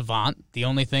baseball savant, the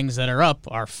only things that are up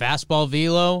are fastball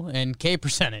velo and K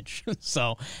percentage.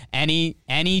 So any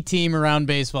team around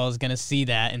baseball is going to see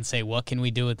that and say, what can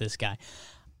we do with this guy?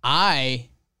 I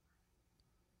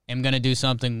am going to do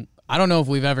something I don't know if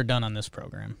we've ever done on this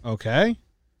program. Okay.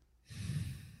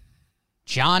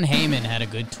 John Heyman had a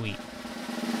good tweet.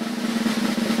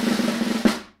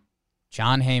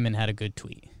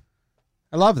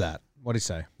 I love that. What'd he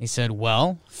say? He said,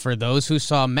 well, for those who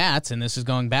saw Matz, and this is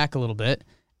going back a little bit,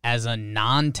 as a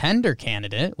non-tender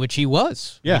candidate, which he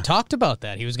was. Yeah. We talked about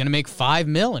that. He was going to make $5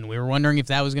 million, and we were wondering if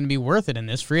that was going to be worth it in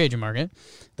this free agent market.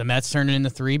 The Mets turned it into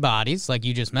 3 bodies, like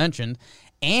you just mentioned.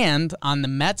 And on the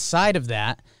Mets side of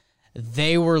that,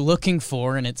 they were looking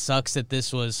for, and it sucks that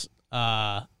this was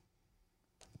kind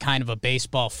of a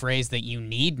baseball phrase that you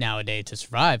need nowadays to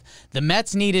survive. The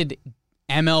Mets needed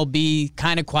MLB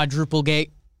kind of quadruple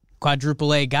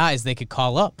A guys they could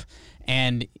call up.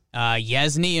 And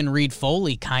Yesny and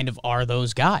Reed-Foley kind of are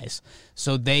those guys.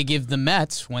 So they give the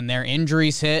Mets, when their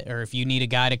injuries hit, or if you need a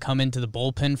guy to come into the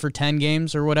bullpen for 10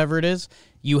 games or whatever it is,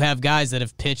 you have guys that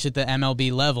have pitched at the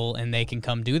MLB level, and they can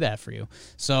come do that for you.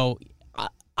 So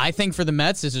I think for the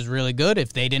Mets, this is really good.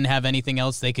 If they didn't have anything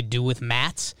else they could do with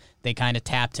Matz, they kind of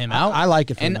tapped him out. I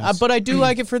like it for the Mets. But I do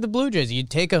like it for the Blue Jays. You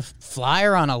take a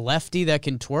flyer on a lefty that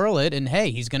can twirl it, and hey,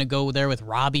 he's going to go there with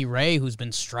Robbie Ray, who's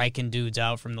been striking dudes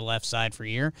out from the left side for a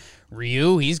year.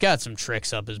 Ryu, he's got some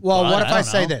tricks up his butt. Well, what if I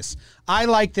say this? I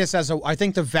like this I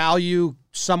think the value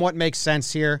somewhat makes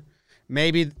sense here.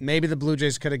 Maybe the Blue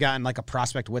Jays could have gotten like a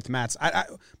prospect with Matz.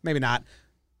 Maybe not.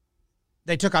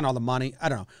 They took on all the money. I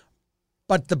don't know.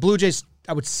 But the Blue Jays,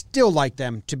 I would still like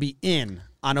them to be in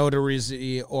on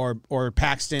Odorizzi or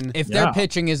Paxton. If their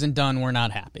pitching isn't done, we're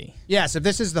not happy. Yes, if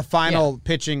this is the final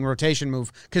pitching rotation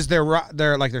move, because they're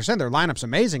like they're saying their lineup's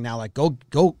amazing now. Like go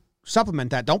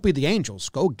supplement that. Don't be the Angels.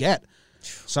 Go get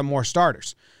some more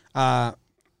starters. A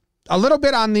little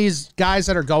bit on these guys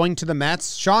that are going to the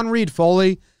Mets. Sean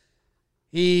Reed-Foley.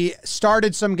 He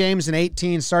started some games in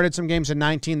 18, started some games in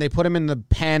 19. They put him in the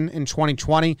pen in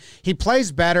 2020. He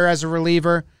plays better as a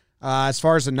reliever as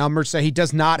far as the numbers say. He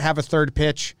does not have a third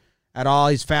pitch at all.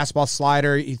 He's fastball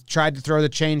slider. He tried to throw the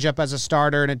changeup as a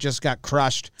starter, and it just got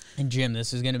crushed. And, Jim,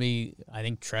 this is going to be, I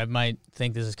think Trev might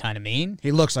think this is kind of mean.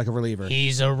 He looks like a reliever.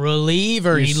 He's a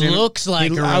reliever. He looks like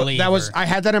a reliever. I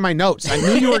had that in my notes. I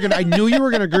knew you were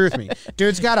gonna agree with me.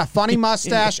 Dude's got a funny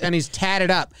mustache, and he's tatted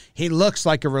up. He looks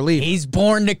like a reliever. He's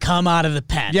born to come out of the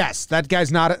pen. Yes, that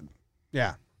guy's not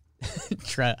yeah.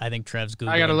 I think Trev's Googling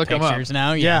I gotta look him up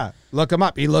now. Yeah, look him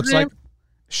up. He looks like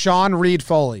Sean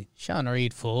Reed-Foley. Sean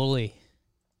Reed-Foley.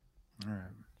 All right.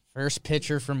 First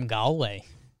pitcher from Galway.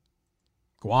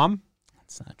 Guam?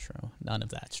 That's not true. None of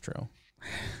that's true.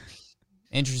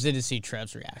 Interested to see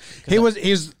Trev's reaction. He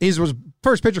was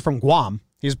first pitcher from Guam.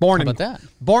 He was born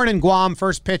in Guam,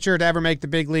 first pitcher to ever make the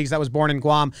big leagues that was born in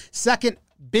Guam. Second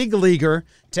big leaguer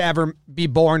to ever be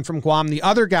born from Guam. The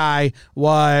other guy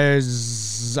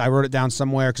was, I wrote it down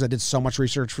somewhere because I did so much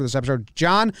research for this episode,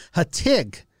 John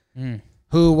Hatig,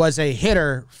 who was a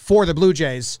hitter for the Blue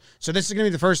Jays. So this is going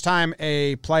to be the first time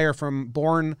a player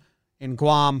born in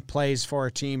Guam plays for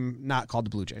a team not called the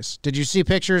Blue Jays. Did you see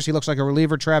pictures? He looks like a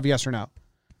reliever, Trev, yes or no?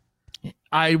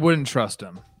 I wouldn't trust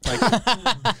him. Like,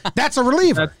 that's a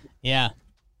reliever. Yeah,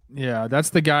 that's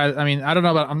the guy. I mean, I don't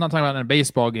know about. I'm not talking about in a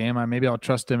baseball game. Maybe I'll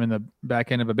trust him in the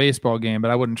back end of a baseball game,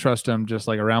 but I wouldn't trust him just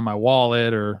like around my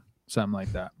wallet or something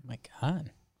like that. My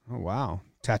God. Oh wow,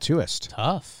 tattooist.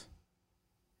 Tough.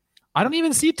 I don't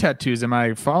even see tattoos. Am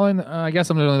I following? I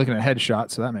guess I'm only looking at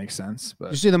headshots, so that makes sense.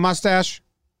 But you see the mustache?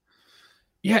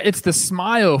 Yeah, it's the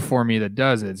smile for me that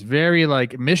does it. It's very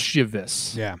like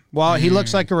mischievous. Yeah. Well, he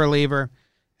looks like a reliever,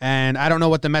 and I don't know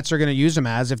what the Mets are going to use him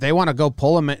as. If they want to go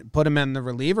put him in the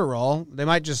reliever role, they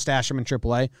might just stash him in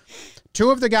AAA. Two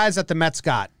of the guys that the Mets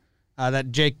got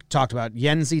that Jake talked about,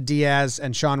 Yennsy Diaz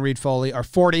and Sean Reed-Foley, are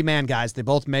 40-man guys. They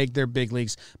both made their big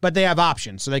leagues, but they have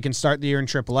options, so they can start the year in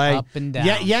AAA. Up and down.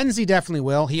 Yeah, Yennsy definitely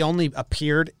will. He only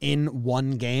appeared in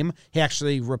one game. He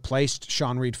actually replaced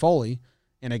Sean Reed-Foley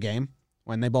in a game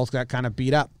when they both got kind of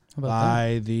beat up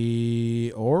by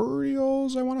the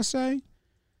Orioles, I want to say.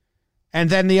 And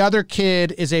then the other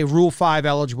kid is a Rule 5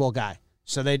 eligible guy.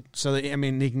 So he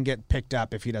can get picked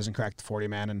up if he doesn't crack the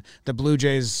 40-man. And the Blue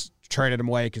Jays traded him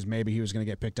away because maybe he was going to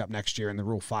get picked up next year in the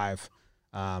Rule 5.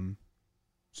 So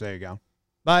there you go.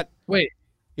 But wait,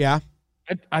 yeah,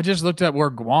 I just looked at where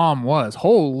Guam was.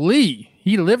 Holy,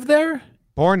 he lived there?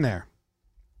 Born there.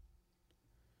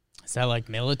 Is that like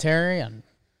military?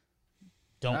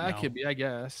 Don't know. That could be, I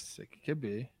guess. It could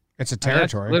be. It's a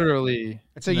territory. Literally.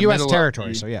 It's a U.S.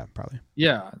 territory, so yeah, probably.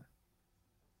 Yeah.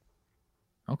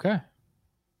 Okay.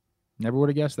 Never would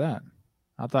have guessed that.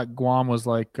 I thought Guam was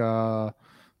like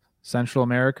Central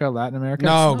America, Latin America.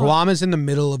 No, Guam is in the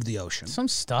middle of the ocean. Some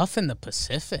stuff in the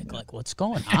Pacific. Like, what's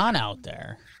going on out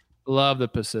there? Love the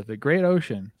Pacific. Great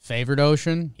ocean. Favorite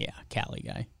ocean? Yeah, Cali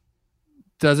guy.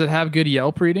 Does it have good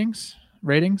Yelp ratings?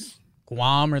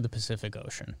 Guam or the Pacific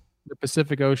Ocean? The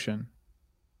Pacific Ocean.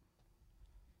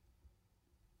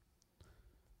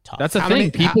 Tough. That's a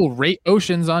thing. People rate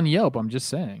oceans on Yelp. I'm just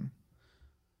saying.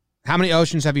 How many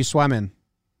oceans have you swum in?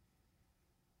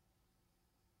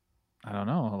 I don't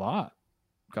know. A lot.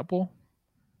 A couple.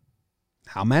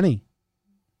 How many?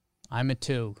 I'm a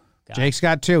 2 guy. Jake's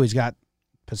got 2. He's got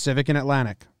Pacific and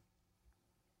Atlantic.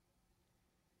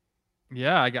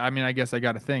 Yeah, I guess I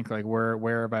got to think, like,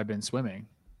 where have I been swimming?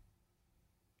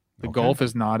 The Gulf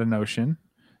is not an ocean.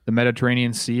 The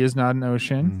Mediterranean Sea is not an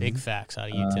ocean. Big facts out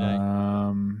of you today.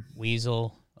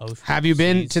 Weasel, ocean. Have you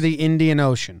been to the Indian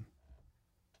Ocean?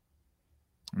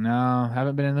 No,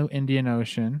 haven't been in the Indian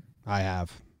Ocean. I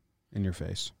have. In your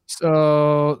face.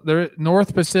 So, there,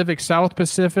 North Pacific, South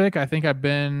Pacific, I think I've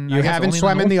been... You haven't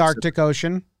swum in the Arctic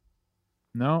Ocean?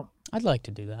 No. I'd like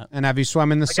to do that. And have you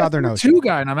swum in the Southern Ocean? I'm a 2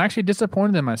 guy, and I'm actually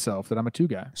disappointed in myself that I'm a 2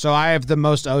 guy. So I have the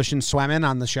most ocean swim in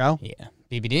on the show? Yeah.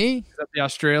 BBD? Is that the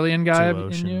Australian guy 2 in you?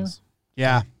 oceans.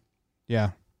 Yeah.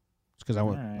 Yeah. It's because I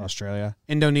went Australia.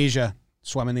 Indonesia.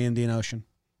 Swam in the Indian Ocean.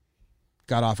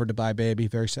 Got offered to buy baby.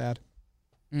 Very sad.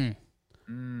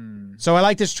 So I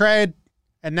like this trade.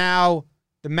 And now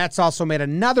the Mets also made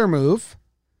another move,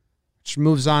 which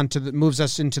moves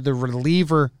us into the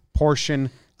reliever portion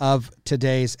of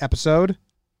today's episode.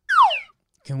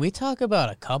 Can we talk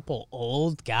about a couple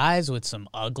old guys with some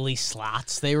ugly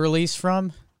slots they released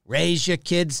from? Raise your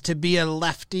kids to be a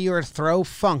lefty or throw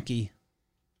funky.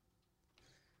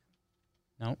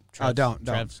 Nope. Don't.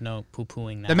 Trev's no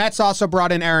poo-pooing that. The Mets also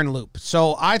brought in Aaron Loup.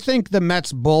 So I think the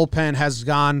Mets bullpen has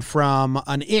gone from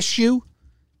an issue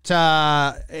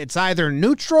to it's either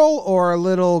neutral or a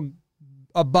little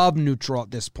above neutral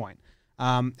at this point.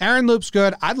 Aaron Loop's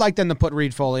good. I'd like them to put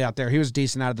Reed Foley out there. He was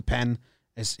decent out of the pen.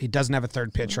 He doesn't have a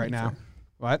third pitch right now.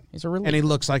 What? He's a reliever. And he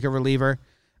looks like a reliever.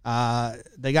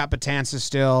 They got Betances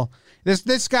still.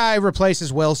 This guy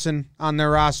replaces Wilson on their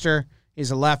roster.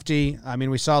 He's a lefty. I mean,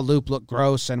 we saw Loop look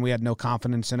gross, and we had no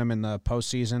confidence in him in the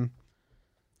postseason.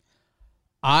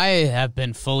 I have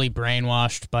been fully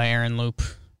brainwashed by Aaron Loop.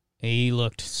 He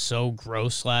looked so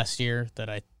gross last year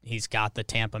that he's got the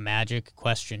Tampa Magic.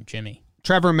 Question, Jimmy.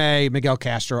 Trevor May, Miguel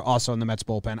Castro, also in the Mets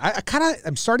bullpen.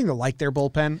 I'm starting to like their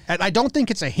bullpen. And I don't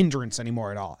think it's a hindrance anymore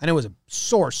at all. And it was a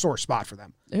sore spot for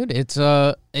them. Dude,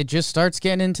 it just starts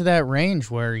getting into that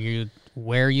range where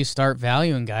you start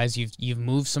valuing guys. You've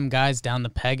moved some guys down the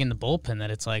peg in the bullpen that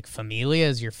it's like Familia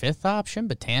as your fifth option,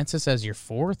 Betances as your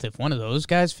fourth. If one of those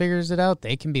guys figures it out,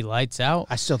 they can be lights out.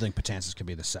 I still think Betances could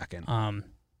be the second.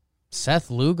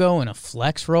 Seth Lugo in a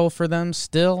flex role for them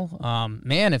still.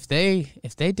 Man, if they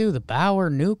do the Bauer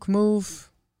Nuke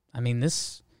move, I mean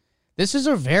this is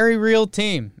a very real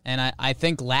team. And I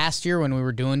think last year when we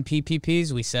were doing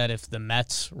PPPs, we said if the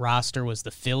Mets roster was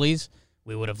the Phillies,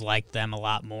 we would have liked them a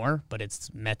lot more, but it's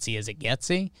Metsy as it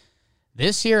getsy.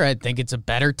 This year, I think it's a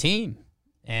better team.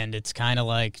 And it's kind of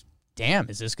like, damn,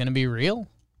 is this going to be real?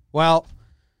 Well,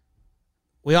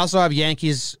 we also have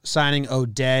Yankees signing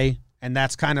O'Day, and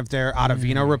that's kind of their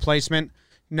Ottavino replacement.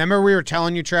 Remember we were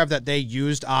telling you, Trev, that they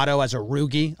used Otto as a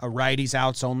Rugi, a righties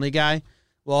outs only guy?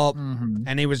 Well,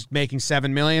 and he was making $7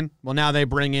 million. Well, now they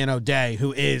bring in O'Day,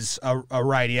 who is a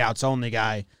righty outs only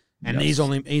guy, and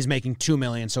he's making $2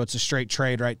 million. So it's a straight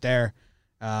trade right there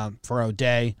for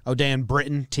O'Day. O'Day and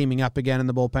Britton teaming up again in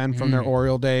the bullpen from their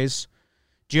Oriole days.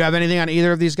 Do you have anything on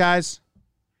either of these guys?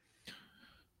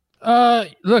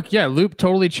 Look, yeah, Loop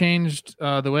totally changed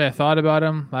the way I thought about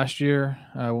him last year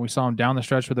when we saw him down the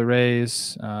stretch with the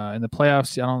Rays. In the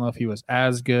playoffs, I don't know if he was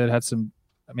as good. Had some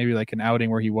maybe like an outing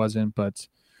where he wasn't, but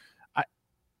I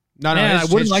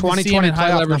wouldn't like to see him in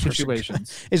high leverage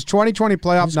situations. His 2020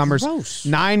 playoff numbers: gross.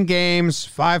 9 games,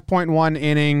 5.1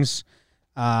 innings.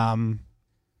 No,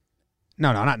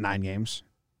 not 9 games.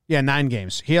 Yeah, 9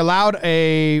 games. He allowed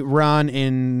a run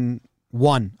in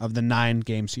 1 of the 9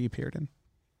 games he appeared in.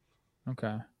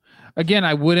 Okay. Again,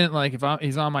 I wouldn't like if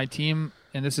he's on my team,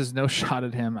 and this is no shot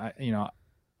at him.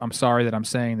 I'm sorry that I'm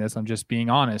saying this. I'm just being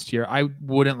honest here. I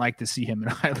wouldn't like to see him in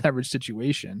a high leverage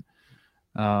situation.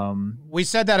 We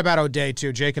said that about O'Day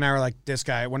too. Jake and I were like, this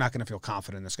guy, we're not going to feel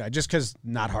confident in this guy just because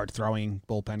not hard throwing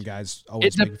bullpen guys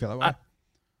always make you feel that way.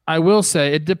 I will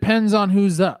say it depends on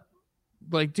who's up.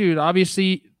 Like, dude,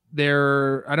 obviously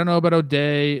I don't know about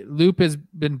O'Day. Loop has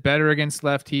been better against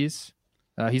lefties.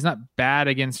 He's not bad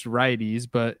against righties,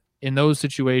 but in those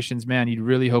situations, man, you'd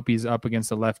really hope he's up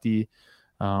against a lefty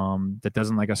that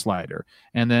doesn't like a slider.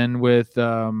 And then with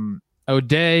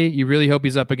O'Day, you really hope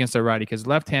he's up against a righty because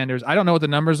left-handers, I don't know what the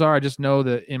numbers are. I just know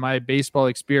that in my baseball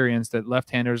experience that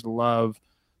left-handers love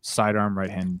sidearm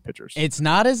right-hand pitchers. It's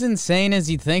not as insane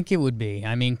as you'd think it would be.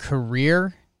 I mean,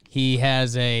 career, he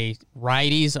has a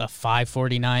righties, a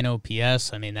 549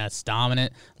 OPS. I mean, that's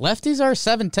dominant. Lefties are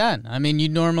 710. I mean, you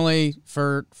normally,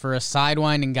 for a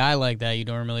sidewinding guy like that, you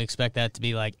normally expect that to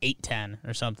be like 810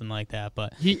 or something like that.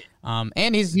 But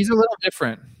and he's a little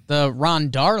different. The Ron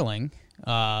Darling,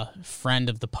 friend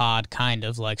of the pod, kind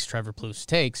of likes Trevor Plouffe's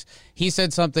takes. He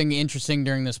said something interesting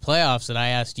during this playoffs that I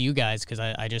asked you guys because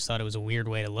I just thought it was a weird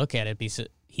way to look at it.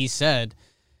 He said,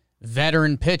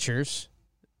 veteran pitchers,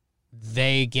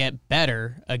 they get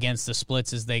better against the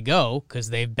splits as they go because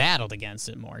they've battled against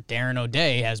it more. Darren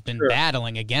O'Day has been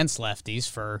battling against lefties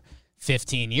for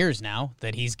 15 years now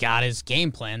that he's got his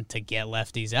game plan to get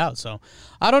lefties out. So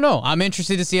I don't know. I'm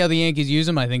interested to see how the Yankees use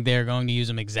him. I think they're going to use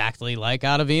him exactly like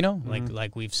Ottavino,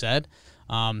 like we've said.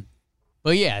 But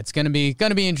yeah, it's going to be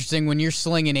interesting when you're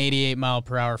slinging 88 mile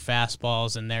per hour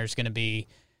fastballs and there's going to be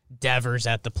Devers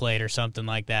at the plate or something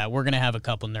like that. We're going to have a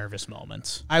couple nervous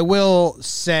moments. I will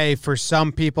say for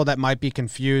some people that might be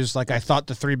confused, like I thought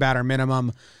the 3-batter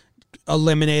minimum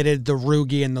eliminated the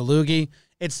Rugi and the Loogie.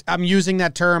 I'm using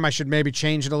that term. I should maybe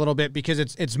change it a little bit because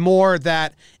it's more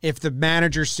that if the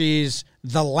manager sees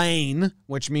the lane,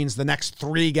 which means the next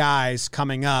 3 guys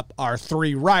coming up are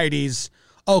 3 righties,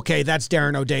 okay, that's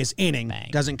Darren O'Day's inning.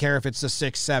 Bang. Doesn't care if it's the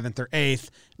 6th, 7th, or 8th.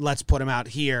 Let's put him out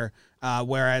here.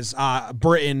 Whereas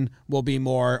Britain will be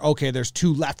more, okay, there's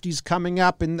 2 lefties coming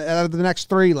up in the next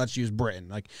 3. Let's use Britain.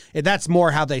 Like that's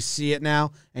more how they see it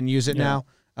now and use it now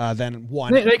than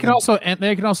one. They can also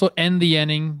end the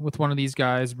inning with one of these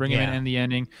guys, bring him in, end the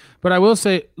inning. But I will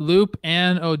say Loop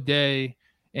and O'Day,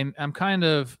 and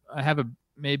I have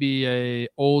maybe a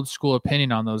old school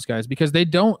opinion on those guys because they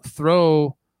don't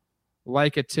throw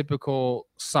like a typical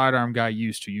sidearm guy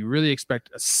used to. You really expect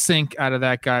a sink out of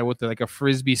that guy with like a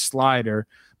frisbee slider,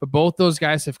 but both those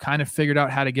guys have kind of figured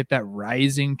out how to get that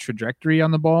rising trajectory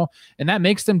on the ball, and that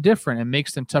makes them different and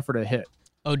makes them tougher to hit.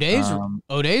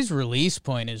 O'Day's release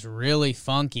point is really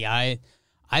funky. I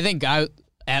think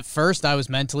at first I was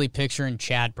mentally picturing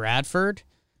Chad Bradford,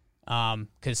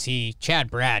 because Chad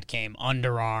Brad came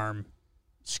underarm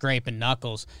scraping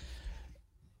knuckles.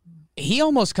 He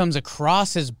almost comes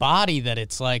across his body that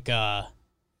it's like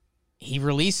he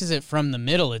releases it from the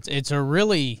middle. It's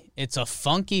a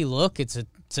funky look. It's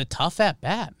a tough at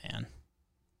bat, man.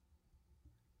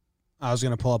 I was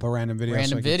gonna pull up a random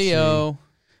video.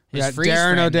 His got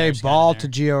Darren O'Day ball to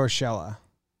Gio Urshela.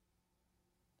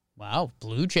 Wow,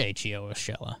 Blue Jay Gio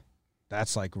Urshela.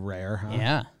 That's like rare, huh?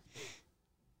 Yeah.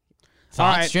 Thoughts, all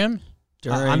right, Jim?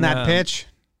 On that pitch?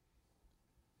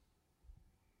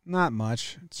 Not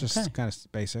much. It's just kind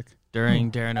of basic.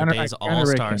 During Darren O'Day's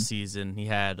All-Star season, he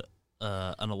had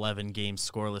an 11-game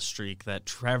scoreless streak that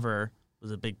Trevor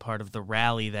was a big part of the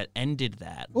rally that ended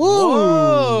that. Ooh.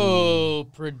 Whoa,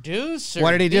 producer.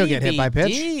 What did he do? Get hit by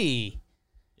pitch?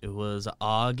 It was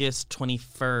August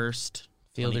 21st,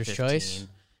 Fielder's choice.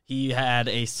 He had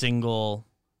a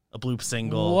bloop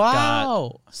single.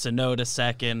 Wow. Got Sano to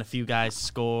second. A few guys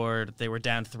scored. They were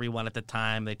down 3-1 at the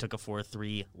time. They took a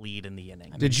 4-3 lead in the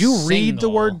inning. Did you read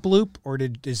the word bloop, or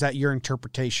is that your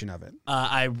interpretation of it?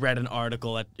 I read an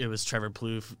article. It was Trevor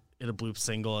Plouffe in a bloop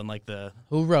single and like the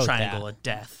Who wrote triangle that? of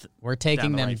death. We're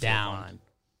taking them right down.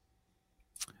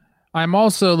 I'm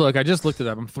also, I just looked it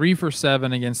up. I'm 3 for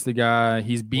 7 against the guy.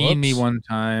 He's beaten me one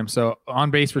time. So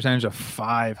on base percentage of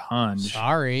 500.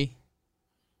 Sorry.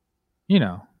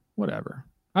 Whatever.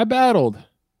 I battled.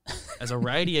 As a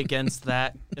righty against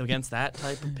that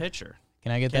type of pitcher.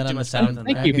 Can I get that on the sound?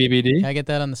 Thank you, BBD. Can I get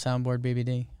that on the soundboard,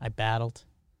 BBD? I battled.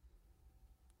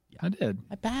 I did.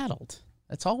 I battled.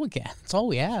 That's all we get. That's all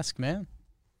we ask, man.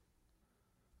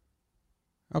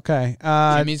 Okay.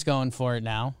 Jimmy's going for it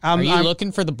now. Are you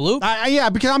looking for the bloop? Yeah,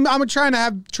 because I'm trying to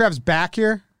have Trev's back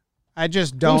here. I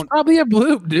just don't. It was probably a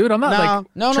bloop, dude. I'm not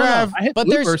No. I hit but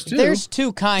there's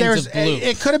 2 kinds of bloop.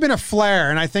 It could have been a flare,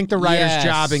 and I think the writer's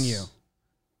jobbing you.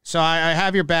 So I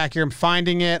have your back here. I'm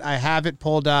finding it. I have it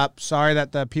pulled up. Sorry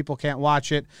that the people can't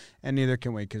watch it, and neither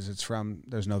can we because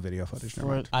there's no video footage.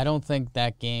 I don't think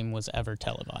that game was ever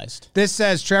televised. This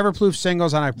says Trevor Plouffe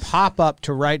singles on a pop-up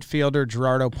to right fielder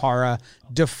Gerardo Parra,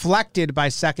 deflected by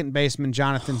second baseman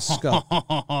Jonathan Scope.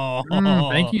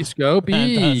 Thank you,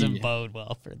 Scopey. That doesn't bode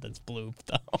well for this bloop,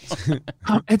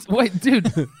 though. Wait,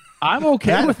 dude. I'm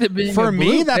okay with it being for a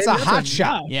me. bloop. That's a hot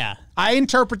shot. Yeah, I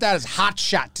interpret that as hot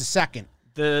shot to second.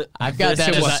 I've got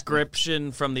that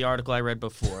description from the article I read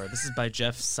before. This is by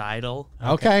Jeff Seidel.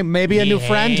 Okay, maybe a new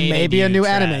friend, maybe a new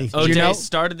enemy. O'Day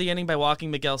started the inning by walking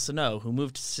Miguel Sano, who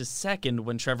moved to second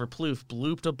when Trevor Plouffe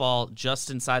blooped a ball just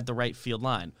inside the right field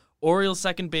line. Orioles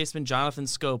second baseman Jonathan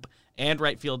Scope and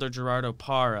right fielder Gerardo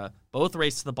Parra both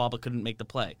raced to the ball but couldn't make the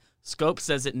play. Scope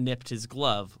says it nipped his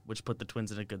glove, which put the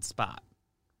Twins in a good spot.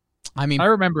 I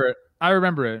remember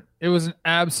it. It was an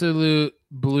absolute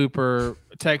blooper.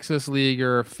 Texas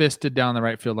leaguer fisted down the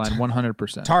right field line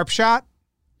 100%. Tarp shot?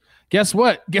 Guess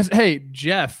what? Hey,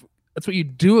 Jeff, that's what you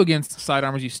do against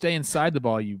sidearmers. You stay inside the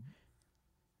ball. He's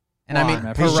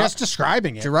just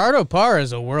describing it. Gerardo Parra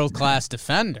is a world-class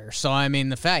defender. So,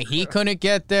 the fact he couldn't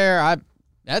get there,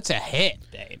 that's a hit,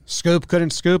 babe. Scoop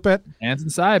couldn't scoop it. Hands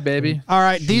inside, baby. All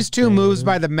right, these 2 moves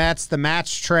by the Mets, the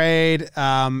match trade,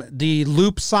 the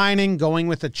Loop signing, going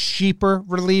with a cheaper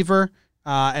reliever,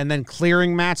 and then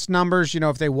clearing Matt's numbers.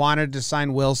 If they wanted to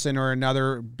sign Wilson or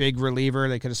another big reliever,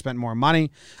 they could have spent more money.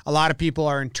 A lot of people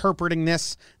are interpreting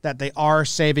this that they are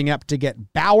saving up to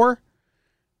get Bauer.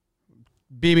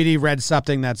 BBD read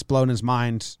something that's blown his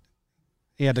mind.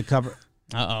 He had to cover.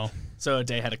 Uh-oh. So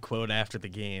O'Day had a quote after the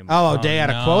game. Oh, O'Day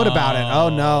had a quote about it. Oh,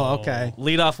 no. Okay.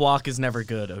 Leadoff walk is never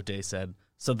good, O'Day said.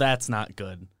 So that's not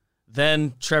good.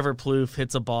 Then Trevor Plouffe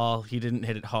hits a ball. He didn't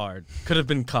hit it hard. Could have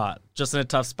been caught. Just in a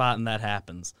tough spot, and that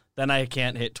happens. Then I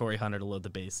can't hit Torrey Hunter to load the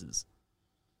bases.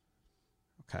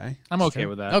 Okay. I'm okay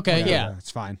with that. Okay, yeah.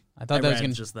 It's fine. I thought that was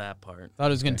going to just that part. Thought it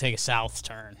was going to take a south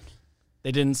turn.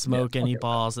 They didn't smoke any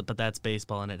balls, but that's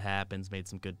baseball and it happens. Made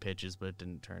some good pitches, but it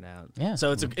didn't turn out. Yeah.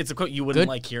 So it's a quote you wouldn't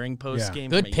like hearing post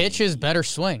game. Good pitches, better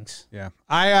swings.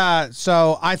 Yeah.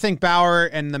 So I think Bauer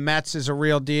and the Mets is a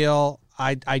real deal.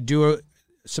 I do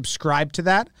subscribe to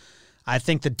that. I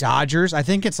think the Dodgers. I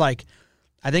think it's like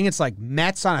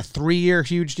Mets on a 3-year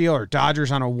huge deal or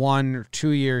Dodgers on a 1 or 2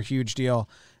 year huge deal.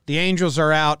 The Angels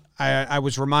are out. I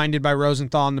was reminded by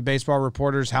Rosenthal and the Baseball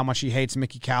Reporters how much he hates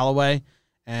Mickey Callaway.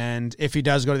 And if he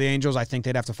does go to the Angels, I think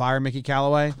they'd have to fire Mickey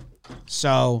Callaway.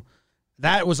 So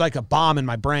that was like a bomb in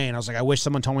my brain. I was like, I wish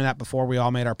someone told me that before we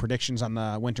all made our predictions on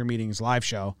the Winter Meetings live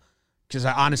show. Because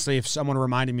honestly, if someone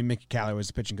reminded me Mickey Callaway was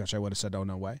the pitching coach, I would have said, oh,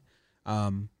 no way.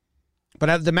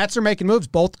 But the Mets are making moves.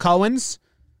 Both Cohens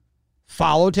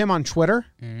followed him on Twitter.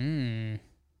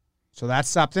 So that's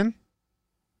something.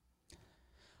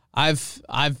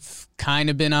 I've kind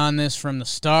of been on this from the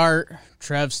start.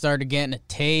 Trev started getting a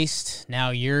taste. Now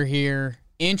you're here.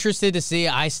 Interested to see.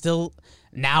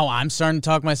 Now I'm starting to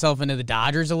talk myself into the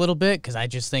Dodgers a little bit because I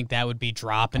just think that would be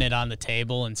dropping it on the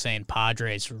table and saying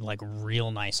Padres like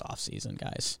real nice offseason,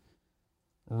 guys.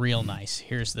 Real nice.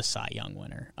 Here's the Cy Young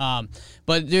winner.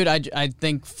 But dude, I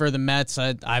think for the Mets,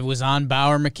 I was on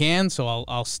Bauer McCann, so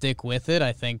I'll stick with it.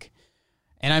 I think.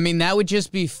 And I mean, that would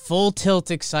just be full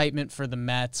tilt excitement for the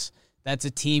Mets. That's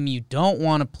a team you don't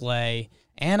want to play.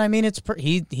 And I mean,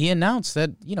 he announced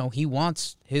that, he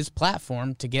wants his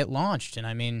platform to get launched. And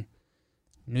I mean,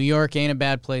 New York ain't a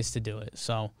bad place to do it.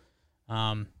 So,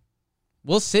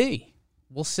 we'll see.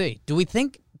 We'll see. Do we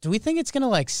think it's going to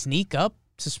like sneak up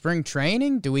to spring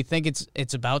training? Do we think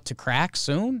it's about to crack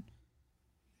soon?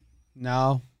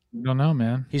 No. I don't know,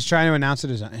 man. He's trying to announce it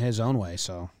his own way,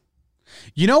 so.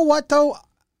 You know what, though?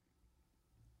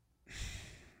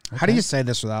 Okay. How do you say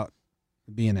this without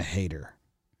being a hater?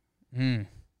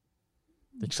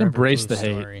 Just embrace the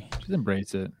hate. Just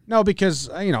embrace it. No, because,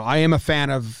 I am a fan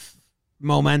of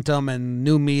momentum and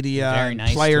new media and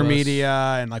nice player media,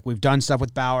 and like we've done stuff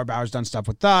with Bauer. Bauer's done stuff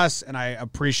with us, and I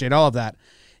appreciate all of that.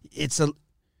 It's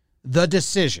the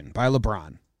decision by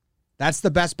LeBron. That's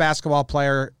the best basketball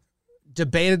player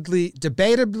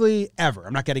debatably ever.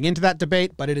 I'm not getting into that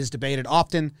debate, but it is debated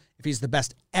often if he's the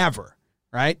best ever,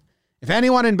 right? If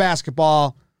anyone in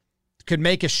basketball could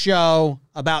make a show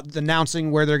about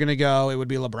announcing where they're going to go, it would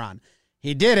be LeBron.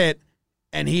 He did it,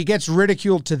 and he gets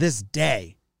ridiculed to this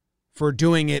day for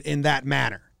doing it in that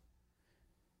manner.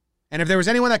 And if there was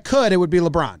anyone that could, it would be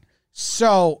LeBron.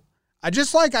 So I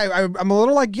just I'm a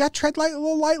little like, tread a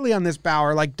little lightly on this,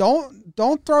 Bauer. Like,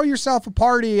 don't throw yourself a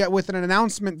party with an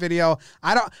announcement video.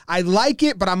 I like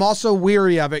it, but I'm also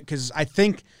weary of it because I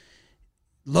think,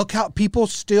 look how people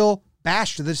still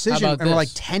bash the decision, and we're like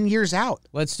 10 years out.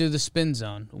 Let's do the spin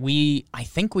zone. I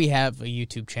think we have a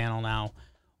YouTube channel now.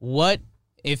 What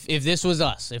if this was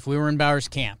us? If we were in Bauer's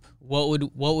camp, what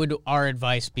would our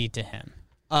advice be to him?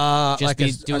 Just like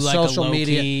a social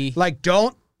media. Like,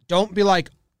 don't be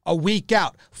like a week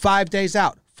out, 5 days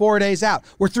out, 4 days out.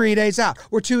 We're 3 days out.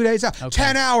 We're 2 days out. Okay.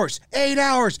 10 hours, 8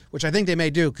 hours, which I think they may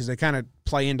do because they kind of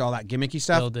play into all that gimmicky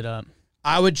stuff. Build it up.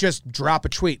 I would just drop a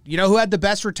tweet. You know who had the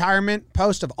best retirement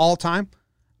post of all time?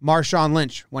 Marshawn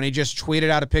Lynch, when he just tweeted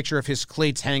out a picture of his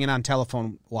cleats hanging on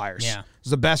telephone wires. Yeah. It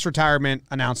was the best retirement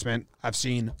announcement I've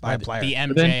seen by a player. The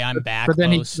MJ, I'm back but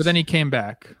then post. But then he came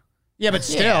back. Yeah, but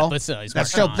still, he's that's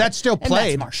still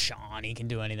played. And that's Marshawn. He can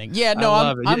do anything. Yeah, no, I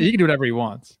love it. He can do whatever he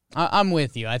wants. I'm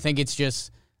with you. I think it's just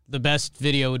the best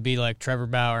video would be like Trevor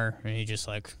Bauer, and he just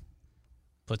like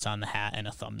puts on the hat and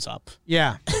a thumbs up.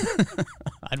 Yeah.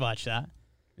 I'd watch that.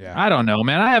 Yeah. I don't know,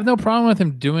 man. I have no problem with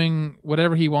him doing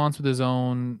whatever he wants with his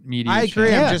own media. I agree.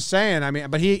 Channel. I'm just saying. I mean,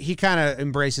 but he kind of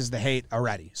embraces the hate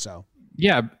already. So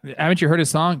yeah, haven't you heard his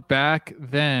song back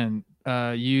then?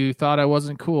 You thought I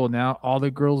wasn't cool. Now all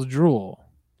the girls drool.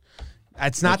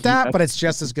 It's not that, but it's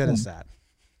just as good as that.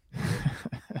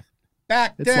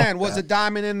 Back then was a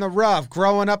diamond in the rough,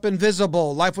 growing up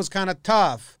invisible. Life was kind of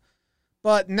tough.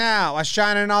 But now I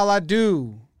shine in all I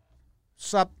do.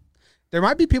 Sup. There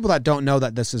might be people that don't know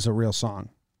that this is a real song,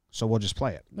 so we'll just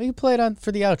play it. We can play it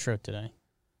for the outro today.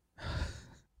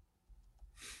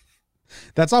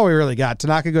 That's all we really got.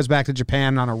 Tanaka goes back to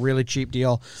Japan on a really cheap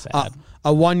deal,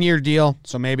 a 1 year deal.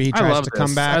 So maybe he tries to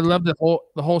come back. I love the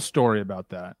whole story about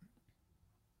that.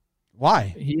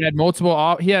 Why? He had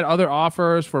he had other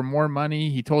offers for more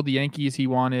money. He told the Yankees he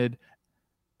wanted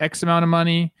X amount of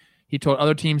money. He told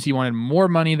other teams he wanted more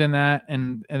money than that,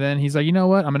 and then he's like, you know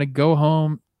what? I'm gonna go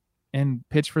home and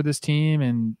pitch for this team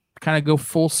and kind of go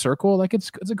full circle. Like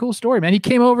it's a cool story, man. He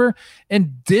came over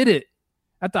and did it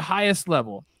at the highest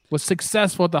level, was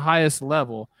successful at the highest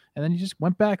level, and then he just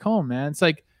went back home, man. It's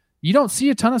like You don't see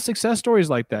a ton of success stories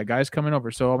like that, guys coming over.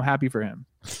 So I'm happy for him.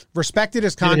 Respected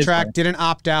his contract, didn't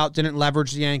opt out, didn't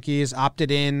leverage the Yankees,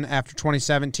 opted in after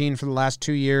 2017 for the last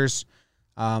 2 years.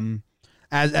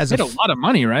 As a lot of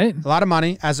money, right? A lot of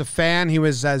money. As a fan, he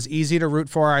was as easy to root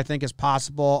for, I think, as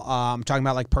possible. I'm talking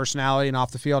about like personality and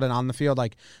off the field and on the field,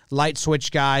 like light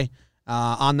switch guy,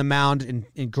 on the mound, and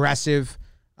aggressive,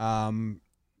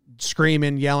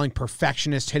 screaming, yelling,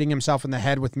 perfectionist, hitting himself in the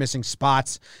head with missing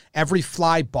spots. Every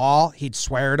fly ball, he'd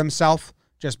swear at himself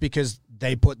just because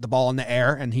they put the ball in the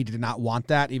air and he did not want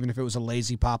that. Even if it was a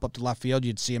lazy pop up to left field,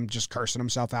 you'd see him just cursing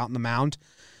himself out in the mound.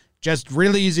 Just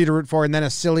really easy to root for, and then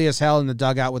as silly as hell in the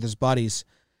dugout with his buddies.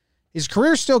 His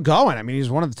career's still going. I mean,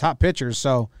 he's one of the top pitchers,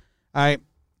 so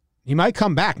he might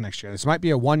come back next year. This might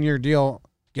be a one-year deal,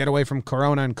 get away from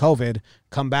Corona and COVID,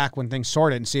 come back when things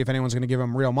sort it, and see if anyone's going to give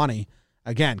him real money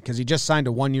again, because he just signed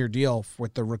a one-year deal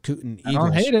with the Rakuten Eagles. I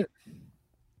don't hate it.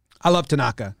 I love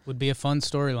Tanaka. Would be a fun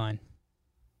storyline.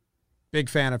 Big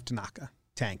fan of Tanaka.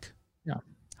 Tank. Yeah.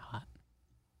 Hot. I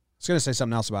was going to say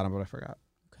something else about him, but I forgot.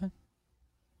 Okay.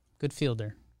 Good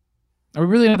fielder. Are we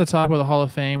really have to talk about the Hall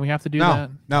of Fame? We have to do that?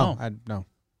 No, I don't.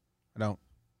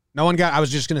 No one got, I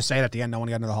was just going to say it at the end, no one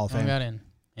got into the Hall of No one Fame. got in.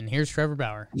 And here's Trevor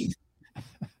Bauer.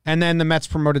 And then the Mets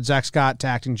promoted Zach Scott to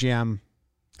acting GM.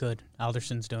 Good.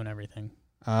 Alderson's doing everything.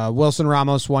 Wilson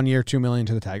Ramos, 1 year, $2 million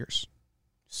to the Tigers.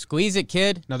 Squeeze it,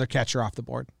 kid. Another catcher off the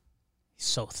board. He's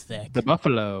so thick. The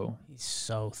Buffalo. He's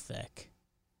so thick.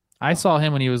 I saw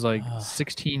him when he was like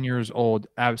 16 years old,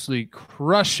 absolutely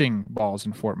crushing balls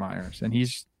in Fort Myers. And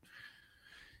he's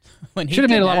should have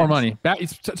made a lot more money.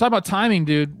 Talk about timing,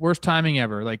 dude. Worst timing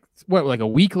ever. Like a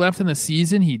week left in the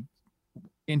season. He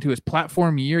into his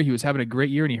platform year. He was having a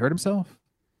great year and he hurt himself.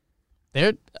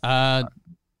 There,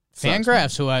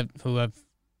 Fangraphs, who I've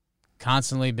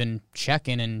constantly been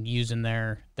checking and using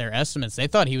their estimates. They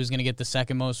thought he was going to get the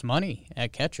second most money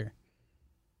at catcher,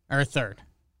 or third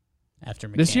after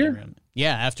McCann. This year?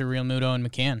 Yeah, after Real Muto and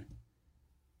McCann.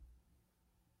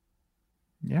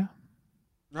 Yeah.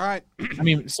 All right. I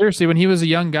mean, seriously, when he was a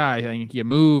young guy, I mean, he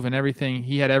move and everything.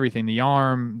 He had everything, the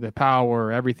arm, the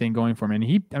power, everything going for him. And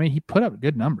he put up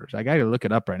good numbers. I got to look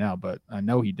it up right now, but I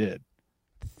know he did.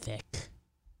 Thick.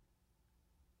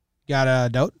 Got a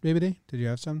note, BBD? Did you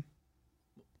have some?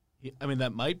 I mean,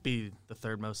 that might be the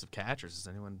third most of catchers. Has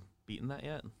anyone beaten that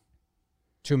yet?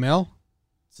 $2 million?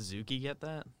 Suzuki get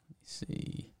that? Let's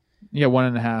see. Yeah,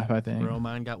 1.5, I think.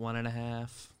 Romine got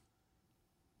 1.5.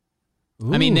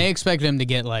 I mean, they expect him to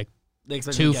get like They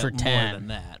expect 2 him to for get 10. more than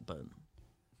that, but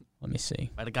Let me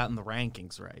see. might have gotten the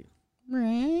rankings right.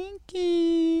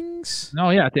 Rankings.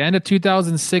 No, yeah. At the end of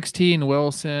 2016,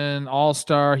 Wilson,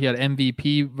 All-Star. He had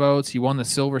MVP votes. He won the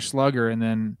Silver Slugger and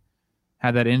then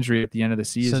had that injury at the end of the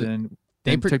season.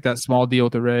 They took that small deal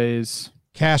with the Rays.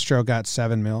 Castro got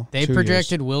 $7 million. They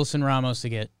projected Wilson Ramos to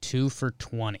get 2 for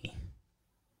 20.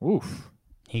 Oof.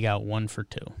 He got 1 for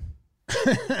 2.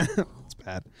 That's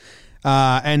bad.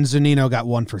 And Zunino got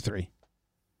 1 for 3.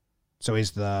 So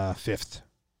he's the 5th.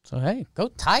 So, hey, go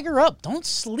Tiger up. Don't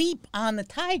sleep on the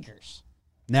Tigers.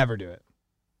 Never do it.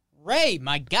 Ray,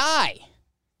 my guy.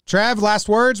 Trav, last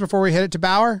words before we hit it to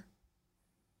Bauer?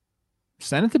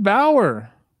 Send it to Bauer.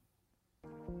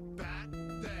 Back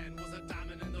then was a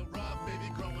diamond in the rough, baby,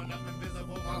 growing up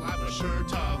invisible while I was sure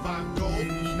tough. I'm gold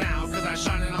now because I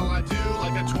shine in all I do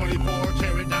like a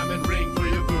 24-karat diamond ring for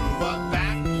your boo. But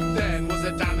back then was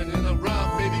a diamond in the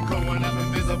rough, baby, growing up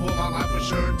invisible while I was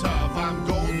sure tough. I'm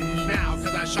gold now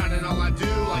because I shine in all I do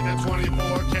like a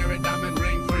 24-karat diamond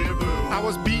ring for your boo. I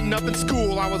was beaten up in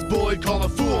school, I was bullied, called a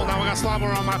fool. Now I got slobber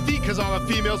on my feet cause all the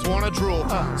females wanna drool.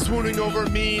 Swooning over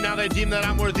me, now they deem that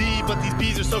I'm worthy. But these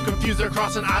bees are so confused, they're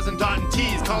crossing I's and dotting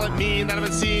T's. Call it mean that I've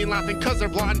been seen, laughing cause they're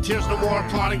blotting tears. No more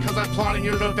applauding cause I'm plotting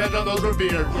your revenge on those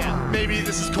revered. Maybe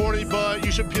this is corny, but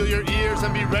you should peel your ears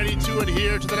and be ready to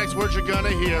adhere to the next words you're gonna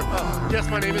hear. Yes,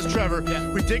 my name is Trevor.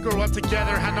 We did grow up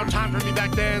together, had no time for me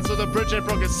back then. So the bridge I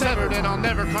broke is severed and I'll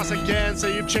never cross again.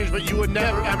 Say you've changed, but you would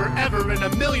never, ever, ever in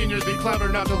a million years be clever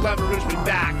enough to leverage me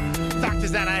back. Fact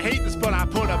is that I hate this, but I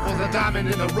put up was a diamond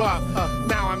in the rough.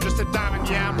 Now I'm just a diamond,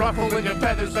 yeah, I'm ruffling your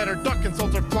feathers. Better duck and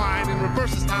soldier flying in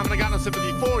reverse this time, and I got no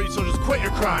sympathy for you, so just quit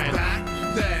your crying. Back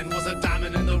then was a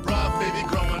diamond in the rough, baby,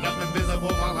 growing up invisible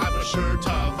while I was sure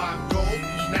tough. I'm gold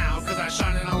now, cause I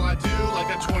shine in all I do like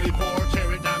a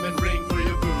 24-karat diamond ring for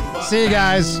your boo. See you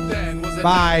guys.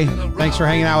 Bye. Thanks for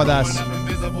hanging out with us.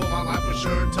 Invisible while I was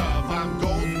sure tough. I'm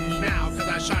gold now, cause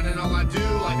I shine in all I do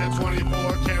like a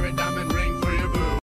 24-karat